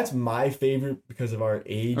 So that's my favorite because of our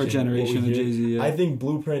age. Our generation of Jay-Z. Yeah. I think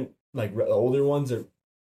Blueprint, like the older ones are,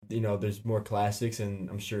 there's more classics, and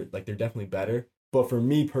I'm sure like they're definitely better. But for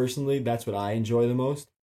me personally, that's what I enjoy the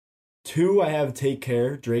most. 2, I have Take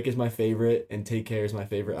Care. Drake is my favorite, and Take Care is my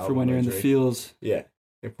favorite album. For when you're in the feels. Yeah,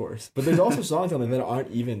 of course. But there's also songs on there that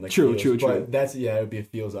aren't even like true. But that's, it would be a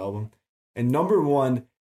feels album. And number 1,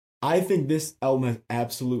 I think this album has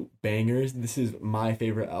absolute bangers. This is my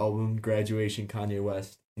favorite album, Graduation, Kanye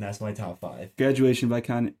West, and that's my top 5. Graduation by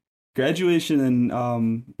Kanye. Graduation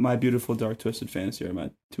and My Beautiful Dark Twisted Fantasy are my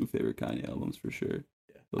 2 favorite Kanye albums for sure.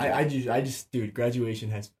 Yeah. I just, dude,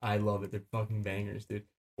 Graduation I love it. They're fucking bangers, dude.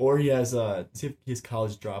 Or he has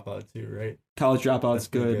College Dropout too, right? College Dropout's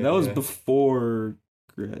good. That was before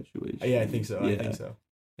Graduation. Yeah, I think so. Yeah. I think so.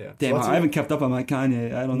 Yeah. Damn, I haven't kept up on my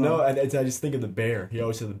Kanye. I don't know. No, I just think of The Bear. He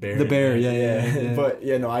always said The Bear. The Bear, yeah. But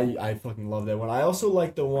yeah, no, I fucking love that one. I also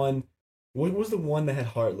like the one. What was the one that had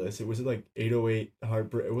Heartless? It was like 808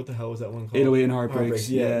 Heartbreak. What the hell was that one called? 808 and Heartbreaks.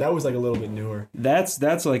 Yeah, that was like a little bit newer. That's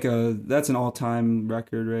an all-time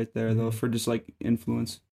record right there though for just like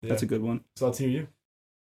influence. Yeah. That's a good one. So let's hear you.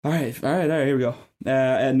 All right. Here we go.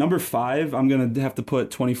 At number 5, I'm gonna have to put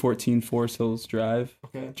 2014 Forest Hills Drive.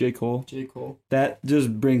 Okay. J. Cole. That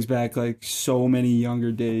just brings back like so many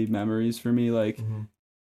younger day memories for me. Like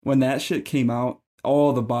when that shit came out,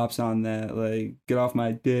 all the bops on that, like Get Off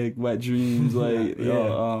My Dick, Wet Dreams, like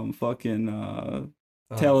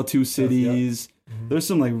Tale of Two Cities. There's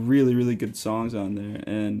some like really, really good songs on there,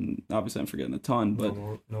 and obviously I'm forgetting a ton, but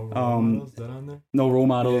no Role Models, is that on there? No Role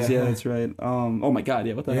Models, yeah, that's right. Oh my god,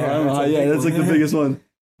 yeah, what the hell? I don't know how, that's like the biggest one.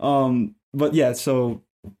 But yeah, so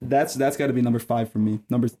that's got to be number 5 for me.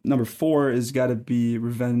 Number 4 is got to be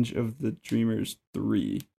Revenge of the Dreamers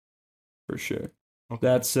 3, for sure. Okay.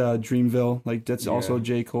 That's Dreamville, like that's also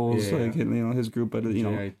J. Cole's like his group, but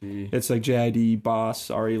JID. It's like JID, Boss,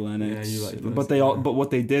 Ari Lennox. Yeah, you like those, but what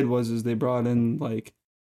they did was they brought in like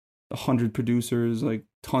 100 producers, like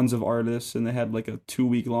tons of artists, and they had like a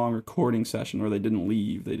 2-week long recording session where they didn't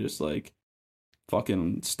leave. They just like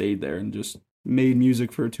fucking stayed there and just made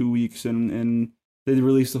music for 2 weeks, and they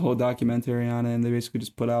released the whole documentary on it, and they basically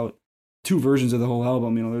just put out 2 versions of the whole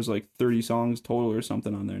album. There's like 30 songs total or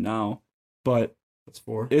something on there now, but that's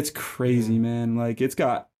 4. It's crazy, man. Like it's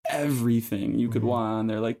got everything you could want on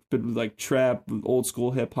there, like trap, old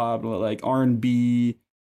school hip hop, like R&B.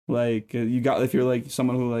 Like you got, if you're like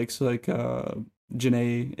someone who likes like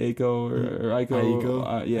Janae Aiko or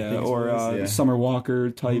Aiko, or Summer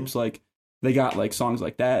Walker types, like they got like songs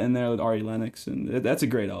like that in there with Ari Lennox, and that's a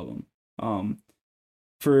great album.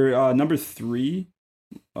 For number 3,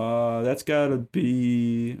 that's gotta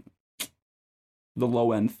be The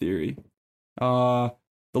Low End Theory.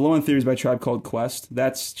 The Low End Theory is by Tribe Called Quest.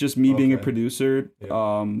 That's just me being a producer.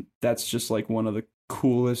 Yeah. That's just like one of the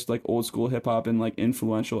coolest like old school hip hop and like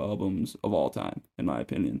influential albums of all time, in my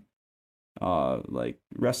opinion. Like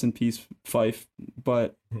rest in peace Fife,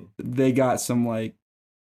 but they got some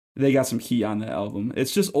heat on that album.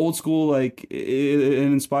 It's just old school, like it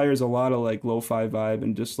inspires a lot of like lo-fi vibe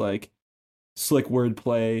and just like slick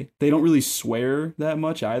wordplay. They don't really swear that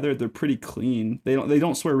much either. They're pretty clean. They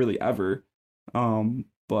don't swear really ever.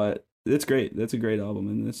 But it's great. That's a great album,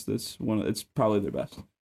 and it's probably their best.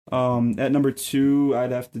 At number 2,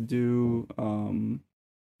 I'd have to do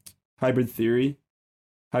Hybrid Theory.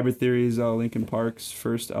 Hybrid Theory is Linkin Park's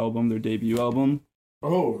first album, their debut album.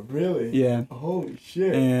 Oh, really? Yeah. Holy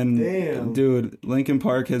shit. And damn, dude, Linkin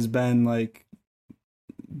Park has been like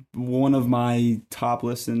one of my top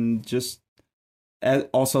lists, and just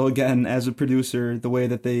also again as a producer, the way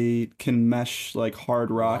that they can mesh like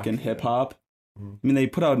hard rock and hip hop. I mean, they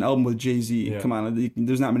put out an album with Jay-Z. Yeah. Come on,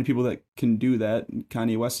 there's not many people that can do that.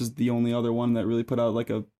 Kanye West is the only other one that really put out like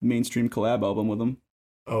a mainstream collab album with him.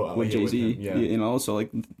 With Jay-Z. Yeah. So like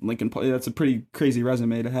Linkin Park, that's a pretty crazy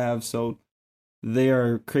resume to have. So they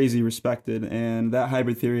are crazy respected, and that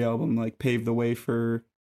Hybrid Theory album like paved the way for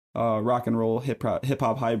rock and roll hip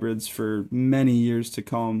hop hybrids for many years to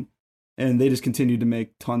come, and they just continued to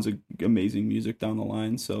make tons of amazing music down the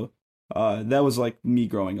line. So. That was like me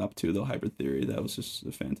growing up too, though. Hybrid Theory, that was just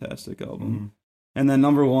a fantastic album. And then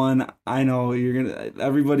number 1, I know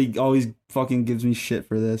everybody always fucking gives me shit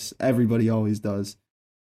for this. Everybody always does.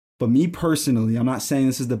 But me personally, I'm not saying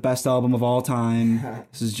this is the best album of all time.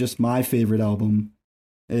 This is just my favorite album.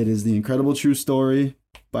 It is The Incredible True Story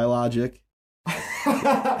by Logic.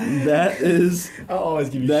 That is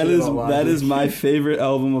my favorite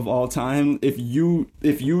album of all time. If you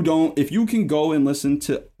can go and listen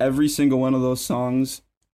to every single one of those songs,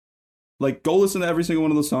 like go listen to every single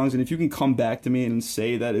one of those songs, and if you can come back to me and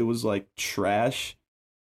say that it was like trash,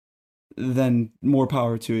 then more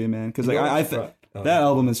power to you, man. Because like that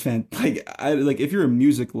album is like if you're a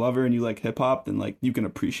music lover and you like hip hop, then like you can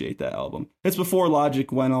appreciate that album. It's before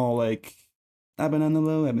Logic went all like, I've been on the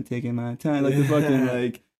low, I've been taking my time, like the fucking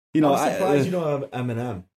like, I'm surprised you don't have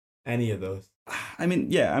Eminem, any of those. I mean,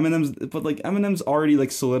 yeah, Eminem's already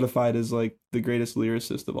like solidified as like the greatest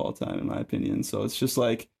lyricist of all time, in my opinion. So it's just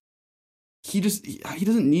like he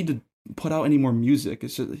doesn't need to put out any more music.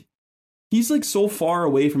 It's just he's like so far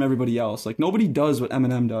away from everybody else. Like nobody does what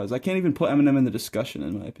Eminem does. I can't even put Eminem in the discussion,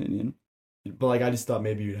 in my opinion. But like, I just thought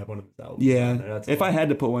maybe you'd have one of his albums. Yeah. If I had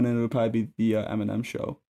to put one in, it would probably be the Eminem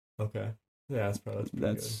Show. Okay. Yeah, that's probably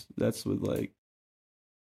that's with like.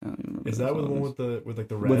 I don't even remember. Is that with the one with like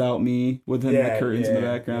the red? Without Me, with him the curtains in the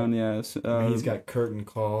background? Yeah. Yes. He's got Curtain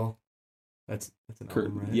Call. That's an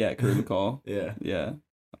album, right? Yeah, Curtain Call. Yeah.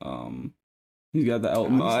 He's got the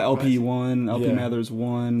LP 1, LP Mathers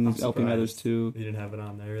 1, LP Mathers 2. He didn't have it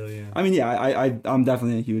on there, really. Yeah. I mean, I'm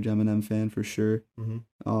definitely a huge Eminem fan for sure.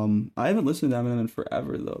 Mm-hmm. I haven't listened to Eminem in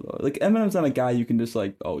forever though. Like Eminem's not a guy you can just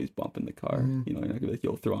like always bump in the car. Mm-hmm. You know, you're not gonna be like,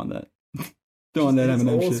 yo, throw on that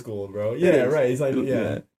Eminem old shit. School, bro. Yeah, right. He's like,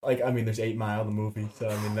 like, I mean, there's 8 Mile, the movie. So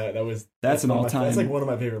I mean, that's an all time. That's like one of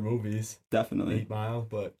my favorite movies. Definitely 8 Mile,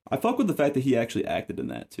 but I fuck with the fact that he actually acted in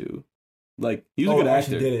that too. Like he was a good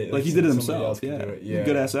actor. Did it. Like he did it himself. Yeah, he's a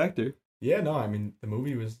good ass actor. Yeah, no, I mean the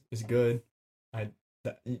movie is good. I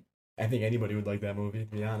think anybody would like that movie, to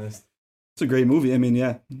be honest. It's a great movie. I mean,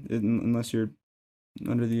 yeah, unless you're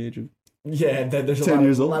under the age of there's 10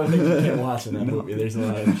 years old. A lot of things you can't watch in that movie. There's a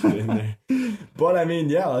lot of shit in there. But I mean,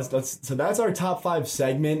 yeah, so that's our top 5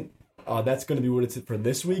 segment. That's going to be what it's for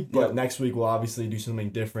this week. But next week we'll obviously do something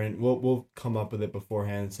different. We'll come up with it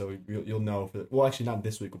beforehand, so you'll know. Well, actually, not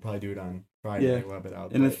this week. We'll probably do it on Friday. Yeah. We'll have it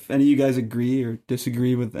out. And if any of you guys agree or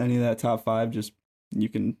disagree with any of that top 5, just you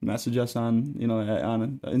can message us on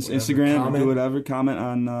on Instagram or do whatever. Comment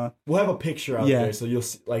on. We'll have a picture out there, so you'll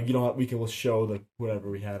see, like we'll show whatever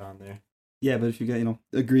we had on there. Yeah, but if you guys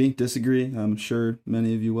agree, disagree, I'm sure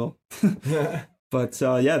many of you will. But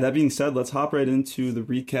that being said, let's hop right into the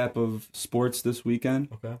recap of sports this weekend.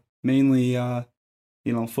 Okay. Mainly,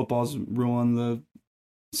 football's ruined the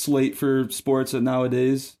slate for sports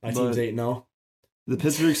nowadays. My team's 8-0. The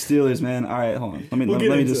Pittsburgh Steelers, man. All right, hold on. Let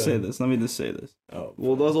me just say this. Oh,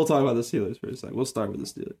 we'll talk about the Steelers for a second. We'll start with the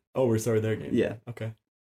Steelers. Oh, we're starting their game. Yeah. Okay.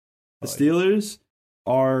 The Steelers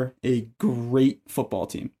are a great football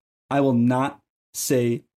team. I will not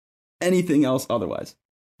say anything else otherwise.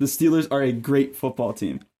 The Steelers are a great football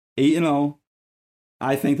team. 8-0.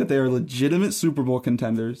 I think that they are legitimate Super Bowl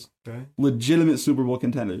contenders. Okay. Legitimate Super Bowl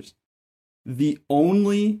contenders. The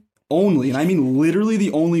only, and I mean literally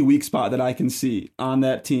the only weak spot that I can see on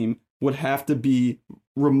that team would have to be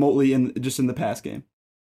remotely in the pass game.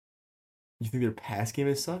 You think their pass game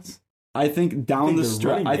is sus? I think down the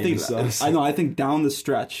stretch. I think down the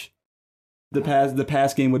stretch, the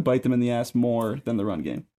pass game would bite them in the ass more than the run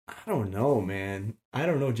game. I don't know, man. I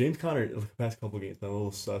don't know. James Conner, the past couple games, been a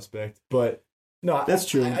little suspect. But no, that's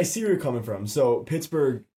true. I see where you're coming from. So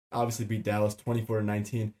Pittsburgh obviously beat Dallas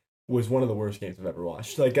 24-19. Was one of the worst games I've ever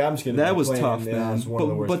watched. Like I'm just gonna. That was tough, man. Was one of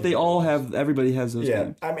the worst but they all have. Everybody has those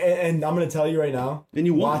games. I mean, and I'm gonna tell you right now. And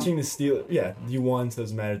you won. Watching the Steelers. Yeah, you won. So it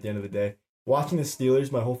doesn't matter at the end of the day. Watching the Steelers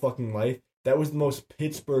my whole fucking life. That was the most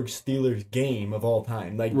Pittsburgh Steelers game of all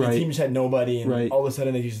time. Like the team just had nobody, and all of a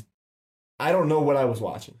sudden they just. I don't know what I was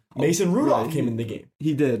watching. Mason Rudolph came in the game.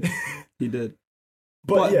 He did.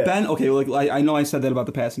 But yeah. Ben, okay, like I know I said that about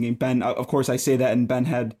the passing game. Ben, of course I say that, and Ben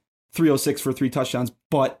had 306 for 3 touchdowns,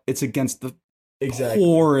 but it's against the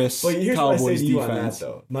porous Cowboys defense. On that,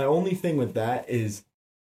 though. My only thing with that is,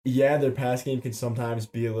 their pass game can sometimes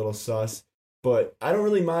be a little sus, but I don't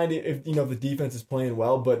really mind if the defense is playing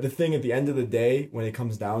well. But the thing at the end of the day, when it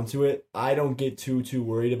comes down to it, I don't get too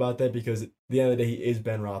worried about that because at the end of the day, he is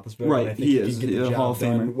Ben Roethlisberger. Right, and I think he can get the job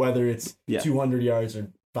done, Famer. Whether it's 200 yards or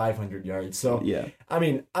 500 yards. So I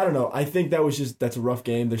mean, I don't know. I think that's a rough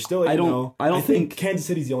game. They're still. I don't think Kansas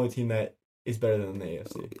City's the only team that is better than the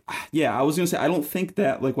AFC. Yeah, I was gonna say I don't think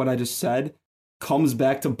that like what I just said comes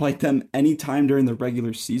back to bite them anytime during the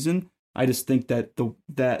regular season. I just think that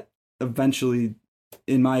that eventually,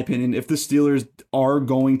 in my opinion, if the Steelers are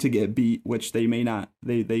going to get beat, which they may not,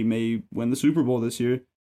 they may win the Super Bowl this year.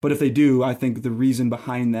 But if they do, I think the reason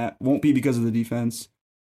behind that won't be because of the defense.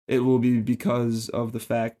 It will be because of the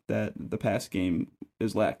fact that the pass game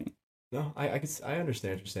is lacking. No, I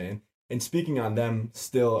understand what you're saying. And speaking on them,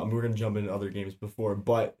 still, we're going to jump into other games before,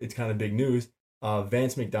 but it's kind of big news.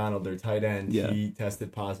 Vance McDonald, their tight end, he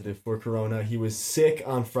tested positive for corona. He was sick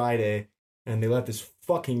on Friday, and they let this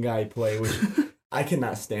fucking guy play, which I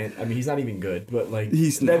cannot stand. I mean, he's not even good, but like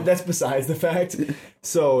that's besides the fact.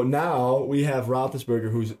 So now we have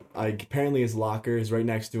Roethlisberger, who's apparently his locker is right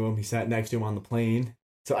next to him. He sat next to him on the plane.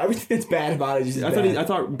 So everything that's bad about it is just I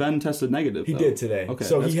thought Ben tested negative. He did today. Okay,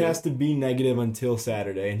 so he has to be negative until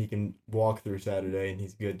Saturday, and he can walk through Saturday, and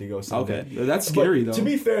he's good to go Sunday. Okay, that's scary, though. To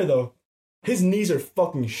be fair, though, his knees are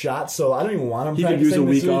fucking shot, so I don't even want him practicing. He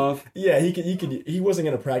could use a week off. Yeah, he wasn't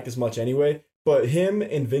going to practice much anyway, but him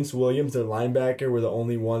and Vince Williams, their linebacker, were the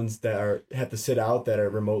only ones that have to sit out that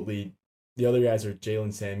are remotely The other guys are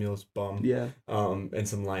Jalen Samuels, bum. Yeah. And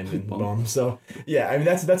some linemen, bum. So, yeah, I mean,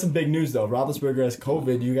 that's some big news, though. Roethlisberger has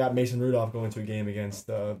COVID. You got Mason Rudolph going to a game against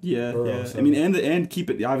Burrow. Yeah. So. I mean, and keep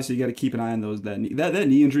it, obviously, you got to keep an eye on those. That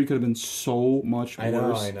knee injury could have been so much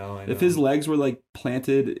worse. I know. If his legs were, like,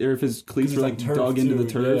 planted, or if his cleats were, like, dug into the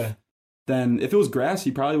turf, then if it was grass,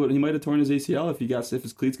 he might have torn his ACL if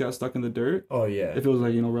his cleats got stuck in the dirt. Oh, yeah. If it was,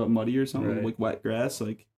 like, real muddy or something, like wet grass,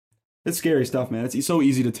 like. It's scary stuff, man. It's so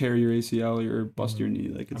easy to tear your ACL or bust your knee.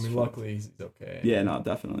 Like, luckily he's okay. Yeah, no,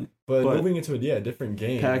 definitely. But moving into a different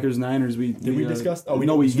game. Packers, Niners. We discuss?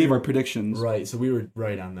 We gave our predictions. Right, so we were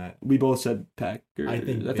right on that. We both said Packers. I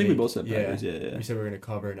think we both said Packers. Yeah. We said we were going to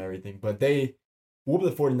cover and everything, but they whooped the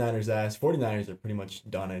 49ers' ass. 49ers are pretty much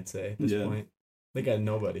done, I'd say, at this point. They got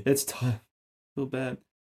nobody. It's tough. Feel bad.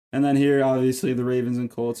 And then here, obviously, the Ravens and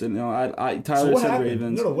Colts. And Tyler said happened?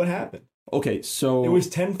 Ravens. No, what happened? Okay, so it was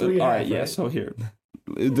 10-3. All right, yeah. So here,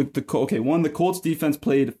 the Colts defense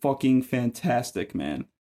played fucking fantastic, man.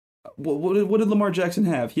 What did Lamar Jackson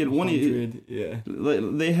have? He had 100. Yeah.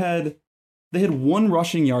 They had one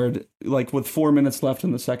rushing yard, like with 4 minutes left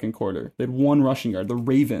in the second quarter. They had one rushing yard. The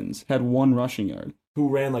Ravens had one rushing yard. Who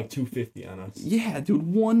ran like 250 on us? Yeah, dude,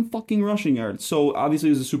 one fucking rushing yard. So obviously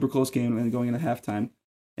it was a super close game and going into halftime,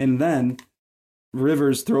 and then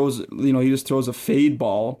Rivers throws, he just throws a fade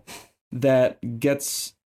ball that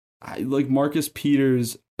gets, like, Marcus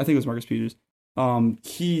Peters. I think it was Marcus Peters. Oh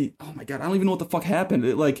my God, I don't even know what the fuck happened.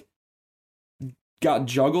 It, like, got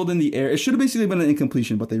juggled in the air. It should have basically been an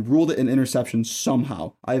incompletion, but they ruled it an interception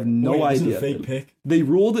somehow. I have no idea. This is a fake pick? They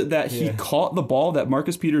ruled it that he caught the ball, that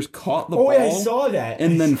Marcus Peters caught the ball. Oh, yeah, I saw that.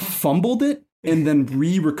 And then fumbled it, and then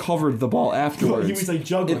recovered the ball afterwards. He was, like,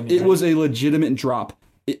 juggling. It was a legitimate drop.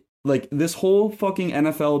 Like, this whole fucking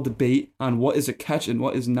NFL debate on what is a catch and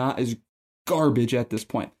what is not is garbage at this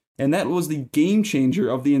point. And that was the game changer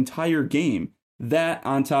of the entire game. That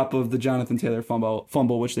on top of the Jonathan Taylor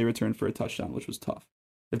fumble, which they returned for a touchdown, which was tough.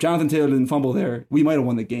 If Jonathan Taylor didn't fumble there, we might have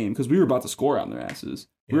won the game because we were about to score on their asses.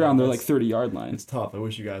 We were on their, like, 30-yard line. It's tough. I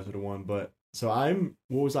wish you guys would have won, but... So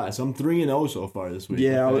what was I? So I'm 3-0 so far this week.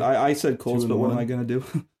 Yeah, okay. I said Colts, but what am I going to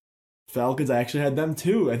do? Falcons, I actually had them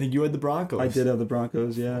too. I think you had the Broncos. I did have the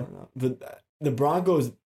Broncos, yeah. The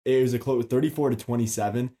Broncos, it was a close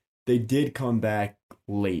 34-27. They did come back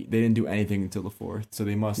late. They didn't do anything until the fourth, so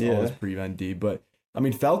they must always prevent D. But, I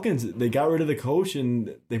mean, Falcons, they got rid of the coach,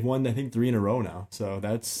 and they've won, I think, 3 in a row now. So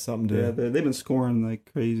that's something to... Yeah, they've been scoring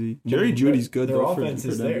like crazy. Jerry Jeudy's good, their though, offense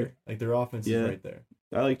is Denver. there. Like, their offense is right there.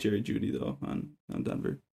 I like Jerry Jeudy, though, on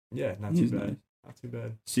Denver. Yeah, not too bad. Nice. Not too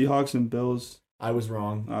bad. Seahawks and Bills. I was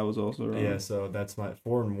wrong. I was also wrong. Yeah, so that's my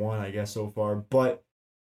 4-1, I guess, so far. But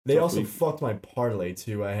they also fucked my parlay,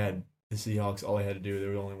 too. I had the Seahawks. All I had to do, they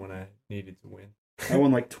were the only one I needed to win. I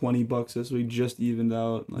won like $20 this week, just evened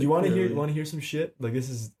out. Like, do you want to hear some shit? Like, this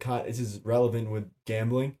is relevant with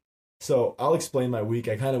gambling. So I'll explain my week.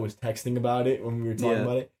 I kind of was texting about it when we were talking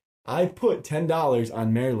about it. I put $10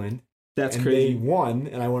 on Maryland. That's and crazy. They won,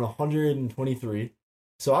 and I won 123.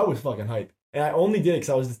 So I was fucking hyped. And I only did it because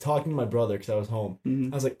I was just talking to my brother because I was home.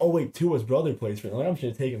 Mm-hmm. I was like, oh, wait, Tua's brother plays for him. Like, I'm just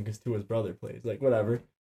going to take him because Tua's brother plays. Like, whatever.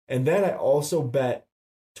 And then I also bet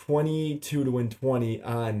 22 to win 20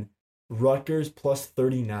 on Rutgers plus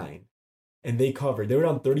 39. And they covered. They were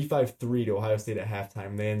down 35-3 to Ohio State at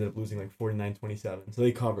halftime. They ended up losing like 49-27. So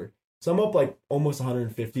they covered. So I'm up like almost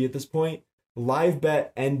 150 at this point. Live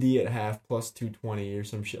bet ND at half plus 220 or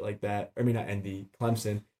some shit like that. I mean, not ND,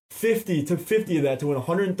 Clemson. 50 of that to win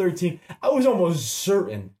 113. I was almost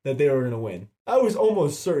certain that they were going to win. I was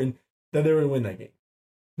almost certain that they were going to win that game.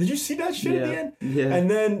 Did you see that shit at the end? Yeah.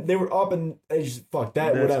 And then they were up and they just, fuck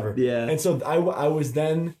that, whatever. Yeah. And so I was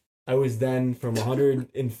then from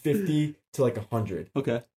 150 to like 100.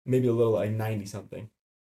 Okay. Maybe a little like 90 something.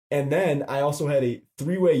 And then I also had a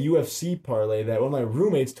 3-way UFC parlay that one of my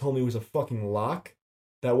roommates told me was a fucking lock.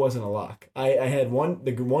 That wasn't a lock. I had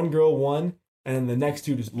the one girl won, and the next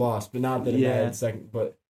two just lost, but not that it mattered second.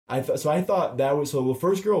 But I thought that was so. The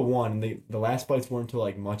first girl won, and the last fights weren't until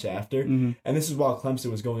like much after. Mm-hmm. And this is while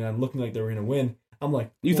Clemson was going on, looking like they were gonna win. I'm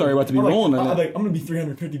like, you thought you were about to be rolling. I'm gonna be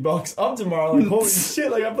 $350 up tomorrow. Like, holy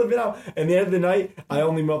shit! Like, I'm flipping out. And the end of the night, I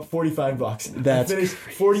only made up $45. I finished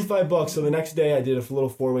 $45. So the next day, I did a little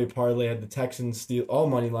 4-way parlay. I had the Texans steal all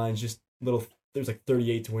money lines. Just little. There was like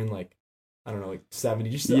 38 to win. Like, I don't know, like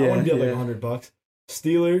 70. Just I want to be up like $100.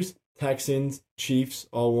 Steelers, Texans, Chiefs,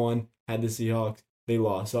 all won. Had the Seahawks. They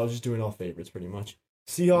lost. So I was just doing all favorites pretty much.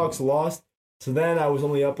 Seahawks lost. So then I was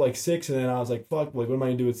only up like 6, and then I was like, fuck, like, what am I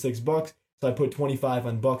gonna do with $6? So I put 25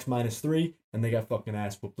 on Bucks -3, and they got fucking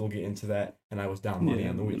ass whooped. We'll get into that, and I was down money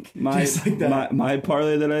on the week. My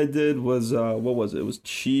parlay that I did was what was it? It was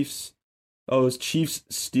Chiefs, Oh, it was Chiefs,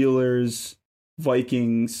 Steelers,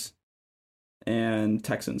 Vikings, and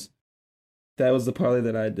Texans. That was the parlay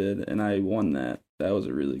that I did, and I won that. That was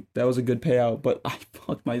a good payout, but I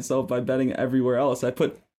fucked myself by betting everywhere else. I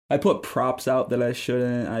put props out that I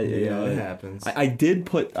shouldn't. It happens. I did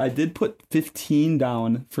put 15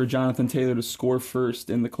 down for Jonathan Taylor to score first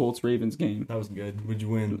in the Colts-Ravens game. That was good. Would you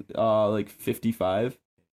win? Like 55.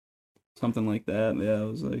 Something like that. Yeah,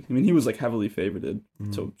 it was like, I mean, he was like heavily favored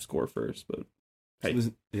to score first, but hey,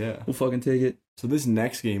 we'll fucking take it. So this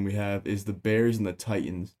next game we have is the Bears and the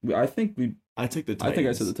Titans. I took the Titans. I think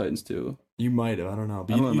I said the Titans too. You might have. I don't know.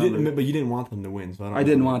 But you didn't want them to win. So I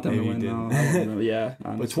didn't want them to win. No, I don't remember. Yeah.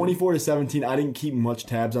 Honestly. But 24-17, I didn't keep much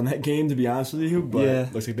tabs on that game, to be honest with you. But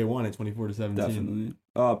it looks like they won it 24-17. Definitely.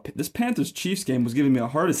 This Panthers-Chiefs game was giving me a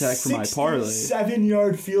heart attack for my parlay.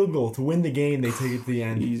 7-yard field goal to win the game. They take it to the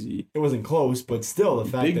end. Easy. It wasn't close, but still the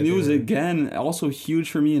fact. Big news again. Also huge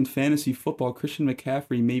for me in fantasy football. Christian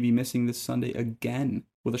McCaffrey may be missing this Sunday again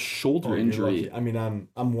with a shoulder injury. I mean,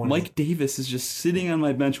 I'm one. Mike Davis is just sitting on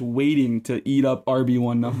my bench waiting to eat up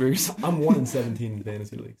RB1 numbers. I'm 1-17 in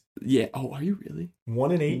fantasy leagues. Yeah. Oh, are you really?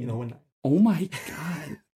 1-8 and 0-9. Oh my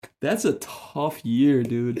god. That's a tough year,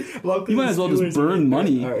 dude. Luckily, you might as well just burn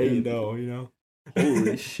money. Are 8-0,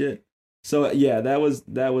 Holy shit. So yeah, that was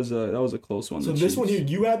a close one. So this one here,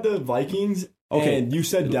 you had the Vikings. Okay, and you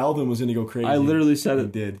said Dalvin was going to go crazy. I literally said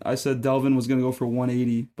it. Did. I said Dalvin was going to go for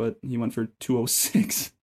 180, but he went for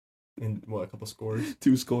 206. And what, a couple scores?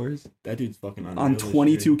 2 scores. That dude's fucking unreal. On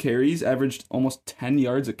 22 carries, averaged almost 10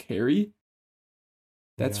 yards a carry.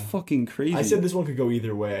 That's fucking crazy. I said this one could go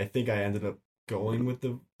either way. I think I ended up going with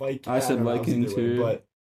the Vikings. I said Vikings too. But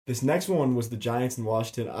this next one was the Giants and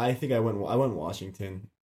Washington. I think I went Washington.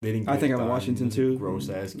 They didn't. I think I went Washington too. Gross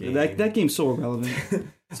ass game. That game's so irrelevant.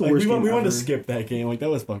 It's the like, worst we game wanted ever. to skip that game. Like that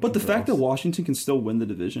was fucking. But the gross. fact that Washington can still win the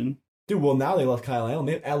division, dude. Well, now they lost Kyle Allen.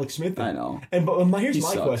 They have Alex Smith. I know. And but here's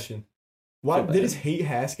my question: why they just hate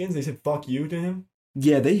Haskins? They said "fuck you" to him.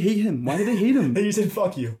 Yeah, they hate him. Why did they hate him? They just said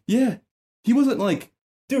 "fuck you." Yeah, he wasn't like.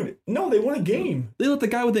 Dude, no, they won a game. They let the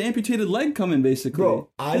guy with the amputated leg come in, basically. Bro,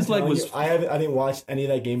 his leg was. I didn't watch any of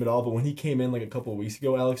that game at all. But when he came in like a couple of weeks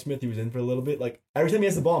ago, Alex Smith, he was in for a little bit. Like every time he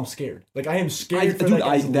has the ball, I'm scared. Like I am scared for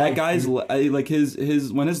that guy's life, like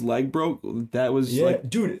his when his leg broke, that was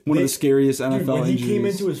dude, one of the scariest NFL when injuries. He came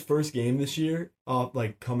into his first game this year,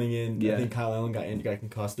 like coming in, yeah. I think Kyle Allen got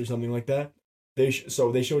concussed or something like that. They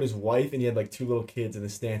showed his wife, and he had like 2 little kids in the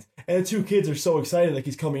stands, and the 2 kids are so excited, like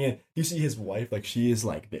he's coming in. You see his wife, like she is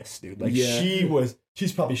like this, dude. Like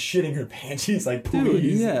she's probably shitting her pants. She's like, please, dude,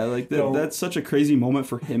 yeah, like that's such a crazy moment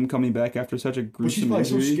for him coming back after such a gruesome she's probably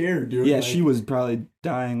injury. So scared, dude. Yeah, like, she was probably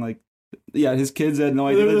dying. Like, yeah, his kids had no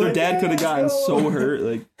idea. Their dad could have gotten so hurt.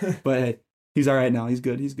 Like, but hey, he's all right now. He's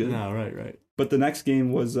good. No, right. But the next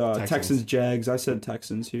game was Texans Jags. I said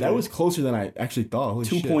Texans here. That was closer than I actually thought. Holy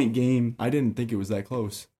 2-point game. I didn't think it was that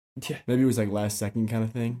close. Yeah. Maybe it was like last second kind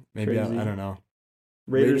of thing. Maybe I don't know.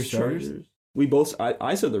 Raiders Chargers. We both.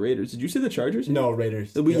 I said the Raiders. Did you say the Chargers? No,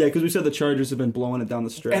 Raiders. Yeah, because we said the Chargers have been blowing it down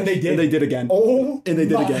the stretch. And they did. And they did again. Oh, and they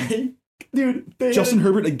did again. Dude, Justin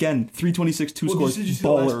Herbert again. 326, 2 scores. Did you see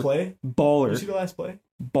the last play? Baller. Did you see the last play?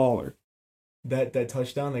 Baller. That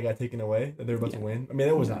touchdown that got taken away that they were about to win. I mean,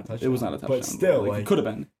 it was not a touchdown. It was not a touchdown. But still, like it could have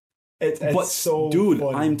been. It's so dude,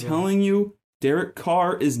 funny, I'm telling you, Derek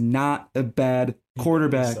Carr is not a bad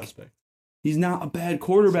quarterback. He's not a bad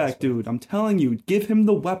quarterback, dude. I'm telling you, give him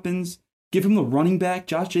the weapons. Give him the running back.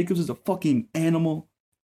 Josh Jacobs is a fucking animal.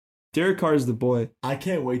 Derek Carr is the boy. I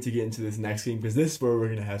can't wait to get into this next game because this is where we're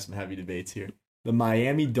going to have some heavy debates here. The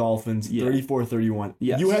Miami Dolphins, 34-31.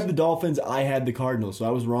 Yes. You had the Dolphins, I had the Cardinals, so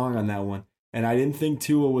I was wrong on that one. And I didn't think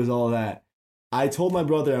Tua was all that. I told my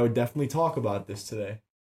brother I would definitely talk about this today.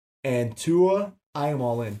 And Tua, I am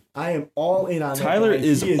all in. I am all in on Tyler that.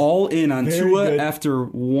 is all in on Tua after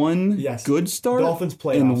one good start Dolphins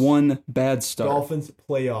playoffs. And one bad start. Dolphins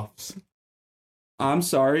playoffs. I'm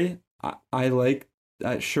sorry. I like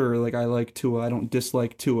Tua. I don't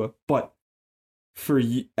dislike Tua. But for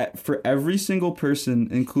every single person,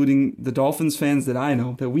 including the Dolphins fans that I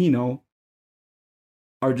know, that we know,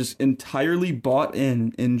 are just entirely bought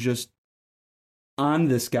in and just on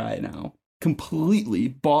this guy now. Completely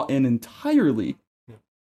bought in entirely. Yeah.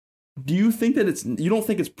 Do you think that you don't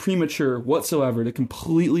think it's premature whatsoever to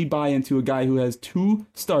completely buy into a guy who has 2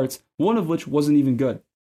 starts, one of which wasn't even good?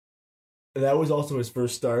 that was also his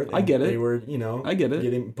first start. I get it. They were, I get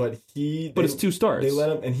it. but it's 2 starts. They let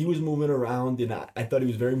him, and he was moving around, and I thought he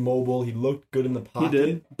was very mobile. He looked good in the pocket. He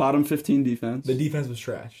did. Bottom 15 defense. The defense was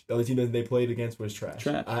trash. The other team that they played against was trash.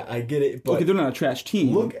 I get it, but okay, they're not a trash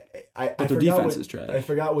team. Look, but their defense is trash. I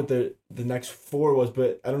forgot what the next 4 was,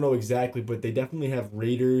 but I don't know exactly. But they definitely have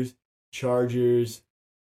Raiders, Chargers,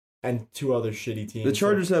 and 2 other shitty teams. The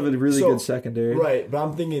Chargers have a really good secondary. Right, but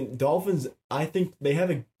I'm thinking Dolphins, I think they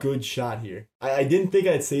have a good shot here. I didn't think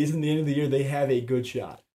I'd say this in the end of the year. They have a good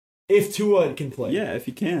shot. If Tua can play. Yeah, if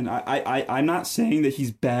he can. I'm not saying that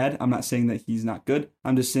he's bad. I'm not saying that he's not good.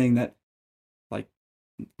 I'm just saying that, like,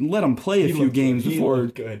 let him play a few games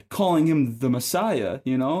before calling him the Messiah,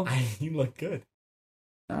 He looked good.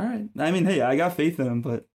 All right. I mean, hey, I got faith in him,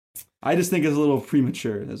 but I just think it's a little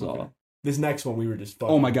premature, is all. This next one, we were just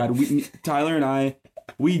fucking. Oh my God, Tyler and I,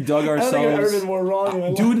 we dug ourselves. I don't think I've ever been more wrong in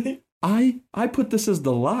my dude, life. I put this as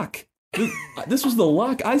the lock. This was the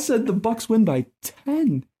lock. I said the Bucs win by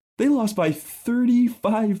 10. They lost by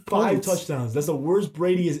 35 points. 5 touchdowns. That's the worst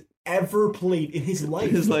Brady has ever played in his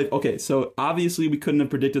life. Okay, so obviously we couldn't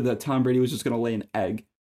have predicted that Tom Brady was just going to lay an egg.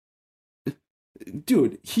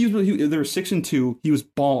 Dude, they were 6-2. He was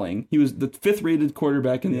balling. He was the 5th rated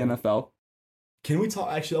quarterback in the NFL. Can we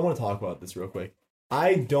talk? Actually, I want to talk about this real quick.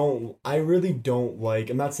 I really don't like,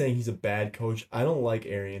 I'm not saying he's a bad coach. I don't like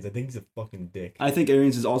Arians. I think he's a fucking dick. I think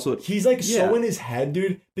Arians is also... He's like so in his head,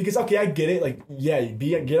 dude. Because, okay, I get it. Like, yeah,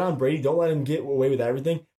 get on Brady. Don't let him get away with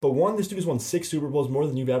everything. But one, this dude has won 6 Super Bowls, more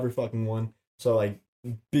than you've ever fucking won. So, like,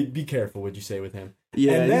 be careful what you say with him.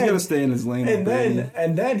 Yeah, he's got to stay in his lane.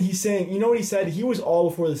 And then he's saying, you know what he said? He was all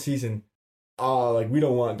before the season. Like, we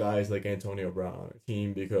don't want guys like Antonio Brown on our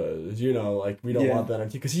team because, we don't want that on our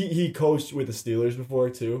team. Because he coached with the Steelers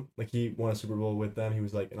before, too. Like, he won a Super Bowl with them. He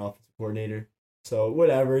was, like, an offensive coordinator. So,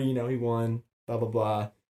 whatever, he won, blah, blah, blah.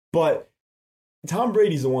 But Tom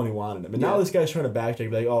Brady's the one who wanted him. And now this guy's trying to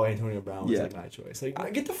backtrack, like, oh, Antonio Brown was, like, my choice.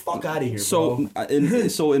 Like, get the fuck out of here, bro.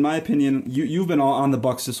 So, in my opinion, you've been on the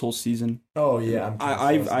Bucs this whole season. Oh, yeah.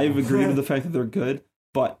 I've agreed with the fact that they're good,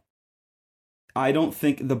 but I don't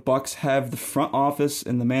think the Bucs have the front office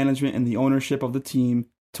and the management and the ownership of the team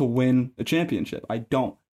to win a championship. I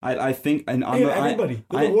don't. I think, and everybody,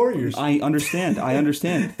 they're the Warriors. I understand,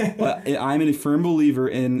 but I'm a firm believer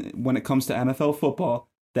in when it comes to NFL football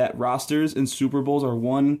that rosters and Super Bowls are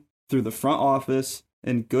won through the front office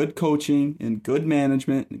and good coaching and good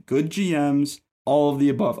management and good GMs, all of the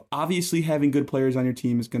above. Obviously, having good players on your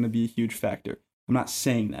team is going to be a huge factor. I'm not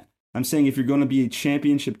saying that. I'm saying if you're going to be a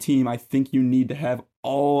championship team, I think you need to have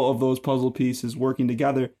all of those puzzle pieces working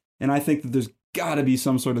together. And I think that there's got to be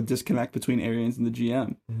some sort of disconnect between Arians and the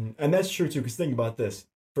GM. Mm-hmm. And that's true, too, because think about this.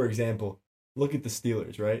 For example, look at the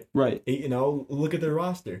Steelers, right? Right. Look at their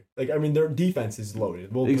roster. Like, I mean, their defense is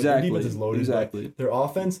loaded. Well, exactly. Their defense is loaded. Exactly. Their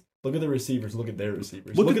offense, look at the receivers. Look at their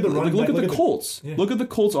receivers. Look at the running back. Look at the Colts. Yeah. Look at the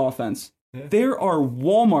Colts offense. Yeah. There are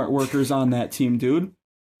Walmart workers on that team, dude.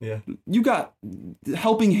 Yeah. You got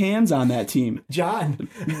helping hands on that team. John.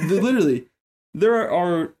 Literally. There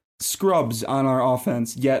are scrubs on our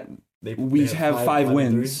offense, yet we have 5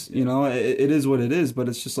 wins. It is what it is, but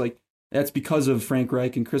it's just like, that's because of Frank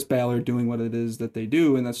Reich and Chris Ballard doing what it is that they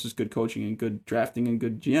do, and that's just good coaching and good drafting and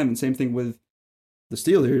good GM. And same thing with the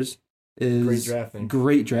Steelers is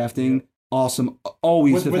great drafting. Yep. Awesome.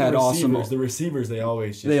 Always have had awesome. The receivers, they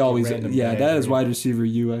always that is wide receiver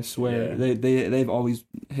U, I swear. Yeah. They've always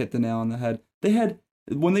hit the nail on the head. They had,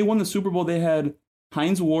 when they won the Super Bowl, they had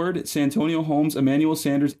Hines Ward, Santonio Holmes, Emmanuel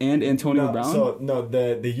Sanders, and Antonio Brown. So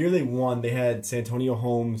the year they won, they had Santonio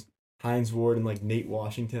Holmes, Hines Ward, and like Nate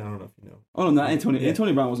Washington. I don't know if you know. Oh no, not Antonio. Yeah.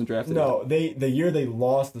 Antonio Brown wasn't drafted. No, the year they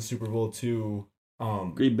lost the Super Bowl to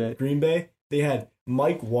Green Bay, they had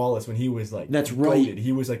Mike Wallace when he was like, that's right. Goated.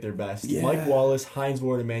 He was like their best. Yeah. Mike Wallace, Hines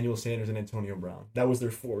Ward, Emmanuel Sanders, and Antonio Brown. That was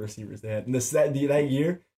their 4 receivers they had. And that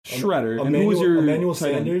year, Shredder. And who was your Emmanuel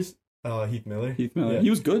Sanders? Heath Miller. Yeah. He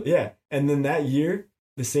was good. Yeah. And then that year,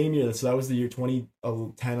 the same year, so that was the year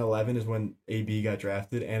 2010-11 is when AB got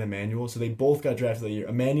drafted and Emmanuel. So they both got drafted that year.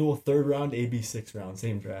 Emmanuel 3rd round, AB 6th round,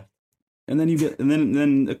 same draft. And then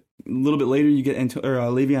then a little bit later you get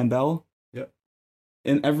Le'Veon Bell. Yep.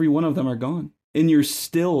 And every one of them are gone. And you're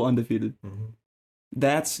still undefeated. Mm-hmm.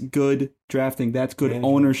 That's good drafting. That's good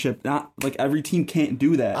ownership. Not like every team can't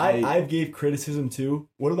do that. I gave criticism too.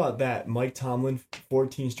 What about that? Mike Tomlin,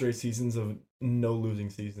 14 straight seasons of no losing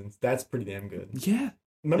seasons. That's pretty damn good. Yeah.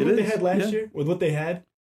 Remember what they had last year? With what they had?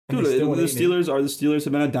 Dude, the Steelers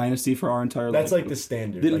have been a dynasty for our entire life. That's like the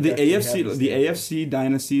standard. The AFC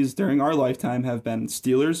dynasties during our lifetime have been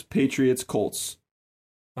Steelers, Patriots, Colts.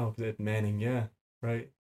 Oh, Manning, yeah. Right.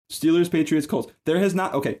 Steelers, Patriots, Colts. There has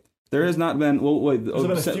not... Okay, There has not been. Well, wait. There's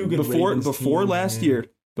been a few good Before last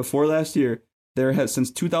year, there has since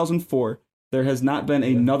 2004. There has not been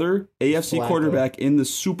another AFC Flacco. quarterback in the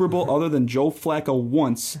Super Bowl other than Joe Flacco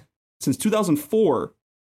once since 2004,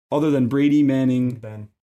 other than Brady, Manning,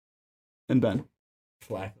 and Ben.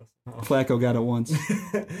 Flacco. Oh. Flacco got it once.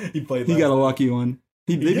 He played. He got a lucky one.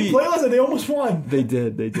 He didn't play last night. They almost won. They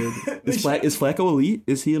did. Is Flacco elite?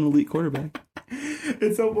 Is he an elite quarterback?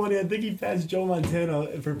 It's so funny. I think he passed Joe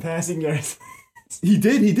Montana for passing yards. He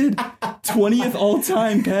did. 20th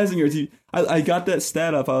all-time passing yards. I got that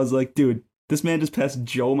stat up. I was like, dude, this man just passed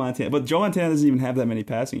Joe Montana. But Joe Montana doesn't even have that many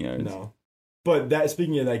passing yards. No. But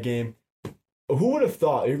speaking of that game, who would have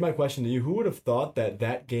thought, here's my question to you, who would have thought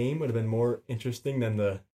that game would have been more interesting than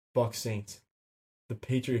the Bucs Saints? The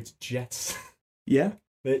Patriots Jets. Yeah.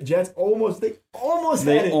 The Jets almost did it.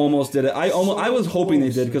 I was hoping they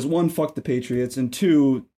did because one, fuck the Patriots, and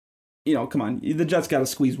two, come on, the Jets got to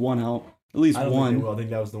squeeze one out. At least one. I think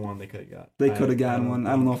that was the one they could have got. They could have gotten one.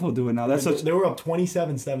 I don't know if they'll do it now. They were up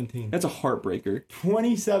 27-17. That's a heartbreaker.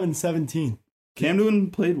 27-17. Cam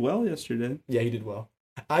Newton played well yesterday. Yeah, he did well.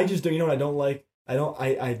 I just don't. You know what I don't like?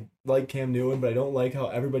 I like Cam Newton, but I don't like how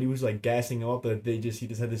everybody was like gassing him up that he just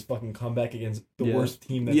had this fucking comeback against the worst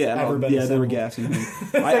team that's ever been. Yeah, they were gassing him.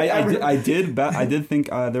 I did think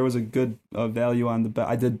there was a good value on the bet.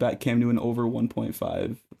 I did bet Cam Newton over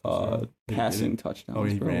 1.5 passing touchdowns. Oh,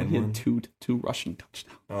 he had two rushing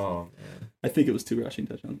touchdowns. Oh man, I think it was 2 rushing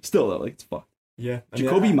touchdowns. Still though, like it's fucked. Yeah,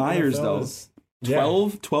 Jacoby Myers though.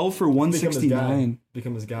 12 for 169.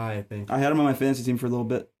 Become his guy, I think. I had him on my fantasy team for a little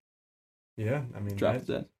bit. Yeah, I mean,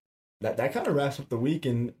 drafted that kind of wraps up the week,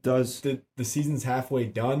 and does the season's halfway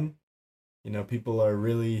done. People are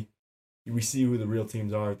really, we see who the real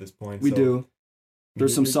teams are at this point. We do.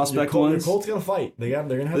 There's some suspect ones. The Colts gonna fight. They're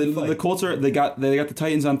gonna have to fight. The Colts they got the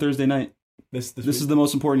Titans on Thursday night. This is the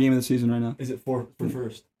most important game of the season right now. Is it for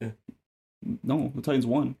first? Yeah. No, the Titans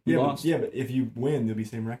won. We lost. But if you win, they'll be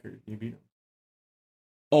same record. You beat them.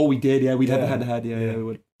 Oh, we did. Yeah, we'd have had. Yeah, we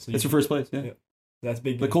would. So it's for first place. Yeah. That's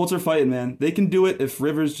big. The Colts are fighting, man. They can do it if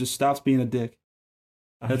Rivers just stops being a dick.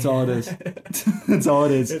 That's all it is. That's all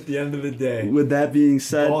it is. At the end of the day. With that being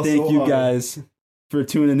said, thank you guys for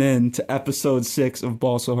tuning in to episode 6 of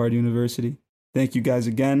Ball So Hard University. Thank you guys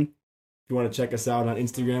again. If you want to check us out on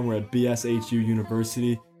Instagram, we're at BSHU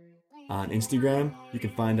University on Instagram. You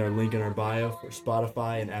can find our link in our bio for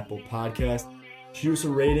Spotify and Apple Podcasts. Shoot us a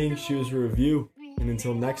rating, shoot us a review. And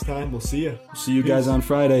until next time, we'll see you. See you guys on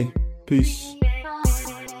Friday. Peace.